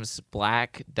Instagram's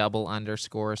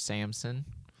black__Samson.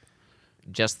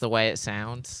 Just the way it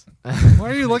sounds. Why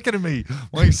are you looking at me?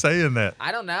 Why are you saying that?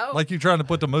 I don't know. Like you're trying to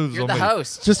put the moves You're on the me.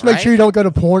 host. Just make right? sure you don't go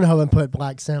to Pornhub and put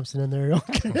Black Samson in there.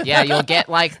 Okay. Yeah, you'll get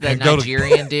like the And go to-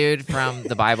 Nigerian dude from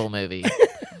the Bible movie.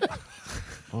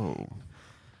 Oh.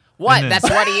 What? And then- That's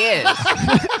what he is.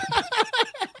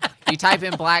 You type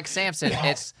in Black Samson,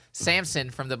 it's Samson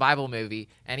from the Bible movie,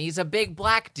 and he's a big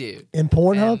black dude. In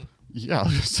Pornhub? And- Yeah, I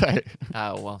was just saying.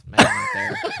 oh well, maybe not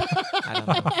there. I don't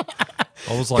know.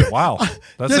 I was like, wow,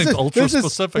 that seems ultra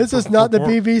specific. This is for- not the for-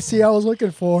 BBC I was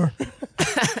looking for.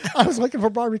 I was looking for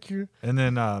barbecue. And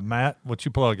then Matt, what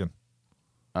you plugging?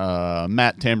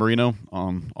 Matt Tamburino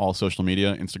on all social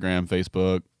media, Instagram,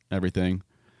 Facebook, everything.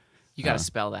 You got to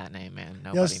spell that name, man.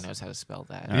 Nobody Yes. knows how to spell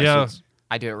that. Yeah.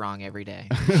 I do it wrong every day.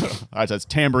 All right, so it's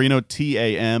Tamburino,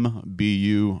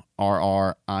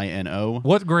 TAMBURRINO.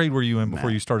 What grade were you in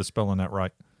before you started spelling that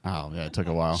right? Oh, yeah, it took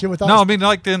a while. Shit without No, I mean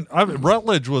like then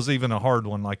Rutledge was even a hard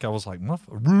one. Like I was like,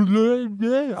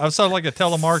 I sound like a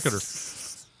telemarketer.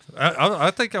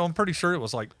 I think I'm pretty sure it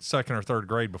was like 2nd or 3rd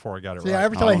grade before I got it Yeah, right.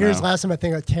 every time I Oh, hear his no. last name, I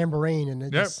think of tambourine, and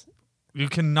it Yep. just You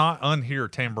cannot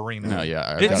unhear tambourine. No,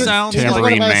 yeah. It sounds like Tambourine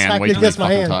One of my Man smack way too many against my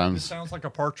fucking hand. it times. sounds like a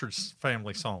Partridge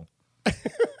Family song.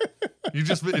 You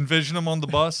just envision them on the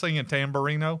bus singing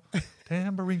Tamburino,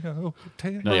 Tamburino.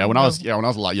 No, yeah. When I was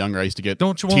a lot younger, I used to get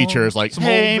Don't you want teachers like, some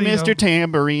 "Hey, old vino?" Mr.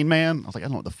 Tambourine Man." I was like, I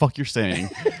don't know what the fuck you're saying.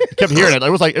 I kept hearing it.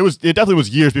 It definitely was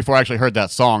years before I actually heard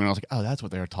that song, and I was like, oh, that's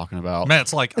what they were talking about.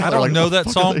 Matt's like, I They're don't like, know what the that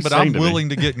fuck are song, they but saying I'm to me? willing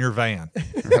to get in your van you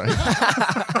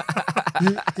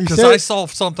because said I saw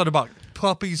something about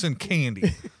puppies and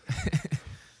candy.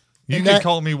 You And can that-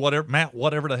 call me whatever, Matt,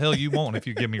 whatever the hell you want if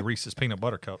you give me Reese's peanut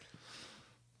butter cup.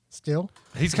 still.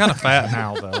 He's kind of fat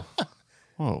now, though.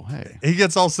 Whoa, hey. He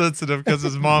gets all sensitive because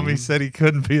his mommy said he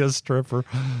couldn't be a stripper.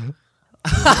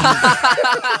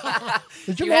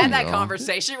 Did You your had mom? that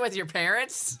conversation with your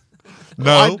parents?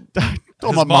 No, I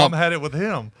told his my mom. had it with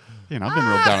him. I've been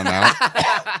real down and out.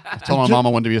 I told my mom I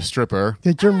wanted to be a stripper.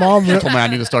 Did your mom? She told me I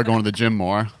need to start going to the gym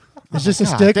more. Is this a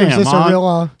God stick or is damn, this a Mom.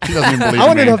 real? She doesn't even believe I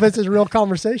want to me. know if it's a real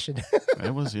conversation.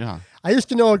 It was, yeah. I used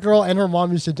to know a girl and her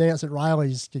mom used to dance at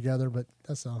Riley's together, but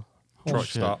that's a Truck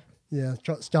shit. stop.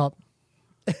 stop.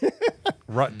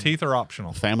 Right, teeth are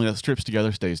optional. Family that strips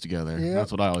together stays together. Yep.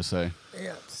 That's what I always say.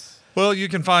 Well, you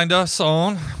can find us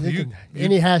on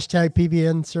Any hashtag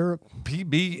PBN syrup.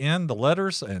 PBN, the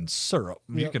letters, and syrup.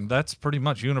 You Yep. can. That's pretty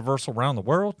much universal around the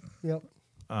world. Yep.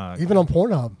 Uh, Even on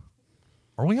Pornhub.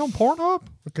 Are we on Pornhub?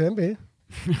 It can be.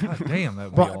 God damn,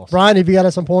 that would be awesome. Brian, have you got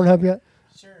us on Pornhub yet?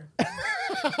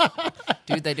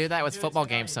 Dude, they do that with football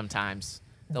games sometimes.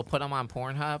 They'll put them on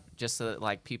Pornhub just so that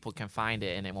like people can find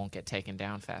it and it won't get taken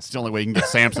down It's fast. the only way you can get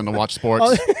Samson to watch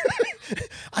sports.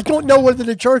 I don't know whether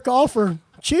to jerk off or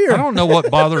cheer. I don't know what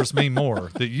bothers me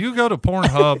more, that you go to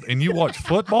Pornhub and you watch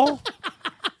football,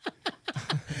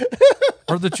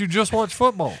 or that you just watch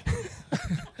football.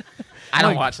 I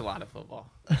don't Like- watch a lot of football.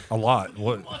 A lot.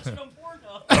 What?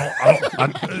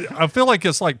 I feel like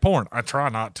it's like porn. I try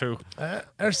not to.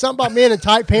 There's something about men in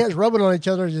tight pants rubbing on each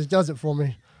other that just does it for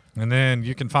me. And then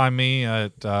you can find me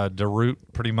at Darut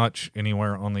pretty much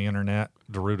anywhere on the internet.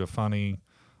 Daruta Funny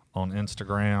on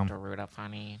Instagram. Daruta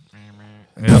funny.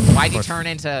 Yeah. Why'd you turn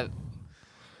into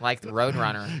like the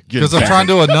Roadrunner? Because I'm trying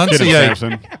to Get it, enunciate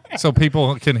Samson. so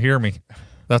people can hear me.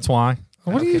 That's why.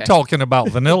 What are you Okay. talking about?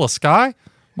 Vanilla Sky,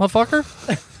 motherfucker?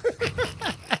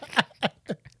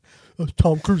 That's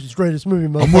Tom Cruise's greatest movie.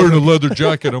 I'm wearing a leather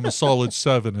jacket. I'm a solid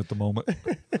 7 at the moment.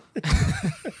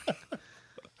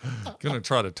 Gonna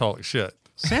try to talk shit.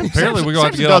 Sam, Apparently, we're gonna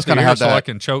have to Samson get does out kind of here have so I that.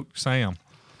 can choke Sam.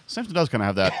 Samson does kind of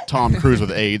have that Tom Cruise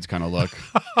with AIDS kind of look.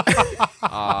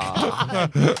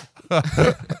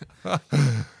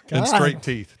 And straight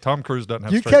teeth. Tom Cruise doesn't have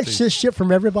Do you straight catch teeth. this shit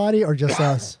from everybody or just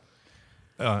us?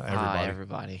 Everybody.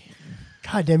 Everybody.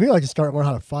 God damn, you like to start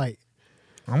learning how to fight.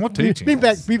 I'm gonna teach Be you.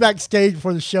 be backstage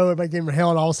before the show. Everybody gave him hell,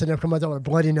 and all of a sudden, they come out there with a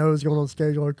bloody nose going on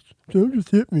stage. Like, Sam just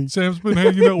hit me. Sam's been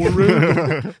hanging out with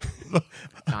Red. No,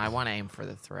 I want to aim for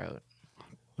the throat.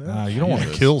 Nah, you don't want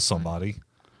to kill somebody.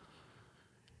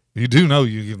 You do know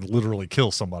you can literally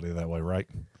kill somebody that way, right?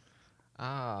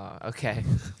 Oh, okay.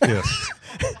 Yes.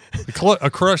 A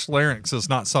crushed larynx is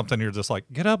not something you're just like,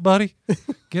 get up, buddy.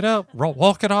 Get up.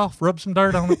 Walk it off. Rub some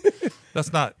dirt on it.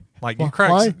 That's not like you crack.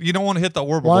 Why? You don't want to hit the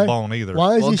orbital Why? bone either.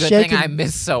 Why is Well, he good shaking? thing I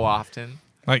miss so often.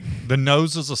 Like the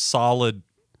nose is a solid,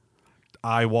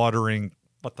 eye-watering.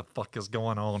 What the fuck is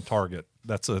going on? Target.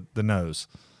 That's the nose,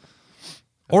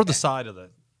 or the side of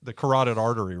the carotid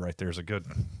artery right there is a good.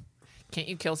 Can't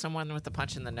you kill someone with a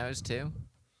punch in the nose too?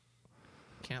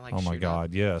 Can't like. Oh my shoot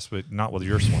God, yes, but not with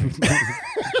your swing.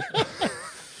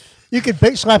 You could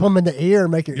big slap him in the ear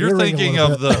and make it. You're thinking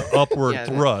of the upward Yeah,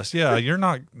 thrust. Yeah, you're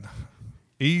not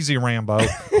easy, Rambo.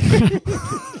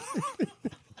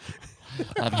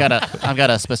 I've got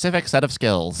a specific set of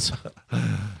skills.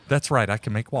 That's right. I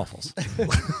can make waffles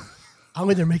I'll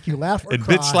either make you laugh or and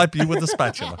cry. bitch slap you with a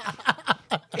spatula.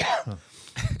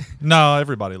 No,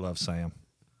 everybody loves Sam.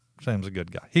 Sam's a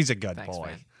good guy. He's a good Thanks, boy.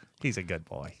 man. He's a good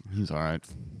boy. He's all right.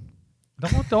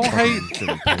 Don't hate.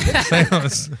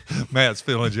 Matt's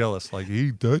feeling jealous. Like he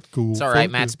that cool. It's all right.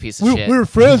 Fuck Matt's a him. piece of We shit. were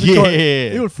friends.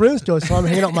 Yeah. We were friends till I saw him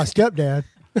hanging out with my stepdad.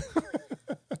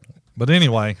 But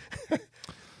anyway,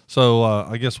 so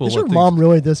I guess we'll Is let your these. mom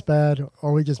really this bad, or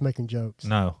are we just making jokes?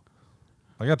 No,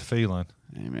 I got the feeling.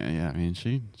 Hey, man, yeah, I mean,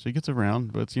 she gets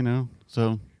around, but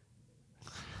so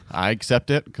I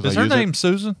accept it because Is I her use name it.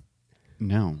 Susan?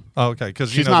 No, Oh, okay,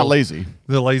 because she's not lazy.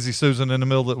 The lazy Susan in the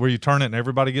middle where you turn it and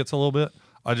everybody gets a little bit.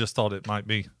 I just thought it might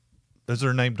be. Is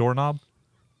her name Doorknob?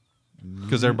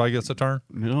 Because everybody gets a turn.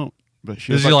 No, but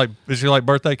she Is has she like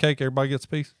birthday cake? Everybody gets a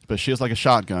piece. but she has like a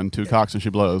shotgun, 2 cocks, and she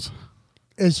blows.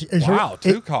 Is Wow, her,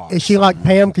 two cocks. Is she like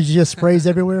Pam because she just sprays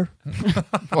everywhere?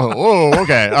 Whoa,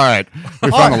 okay, all right.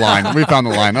 We found the line. We found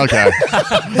the line. Okay,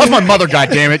 that's my mother. God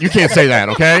damn it! You can't say that.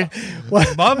 Okay.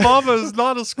 My mama is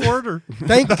not a squirter.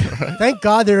 Thank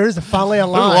God there is finally a There's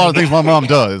a lot of line. things my mom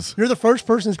does. You're the first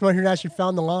person who's come out here and actually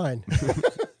found the line.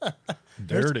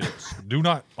 There it is. Do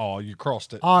not. Oh, you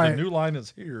crossed it. All The right. new line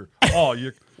is here. Oh,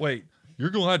 wait. You're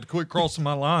gonna have to quit crossing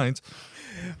my lines.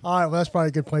 All right, well that's probably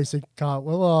a good place to cut.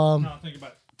 Well, No, I think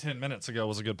about 10 minutes ago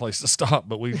was a good place to stop,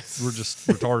 but we're just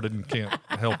retarded and can't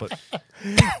help it.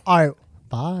 all right,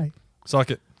 bye.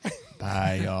 Suck it.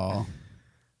 Bye, y'all.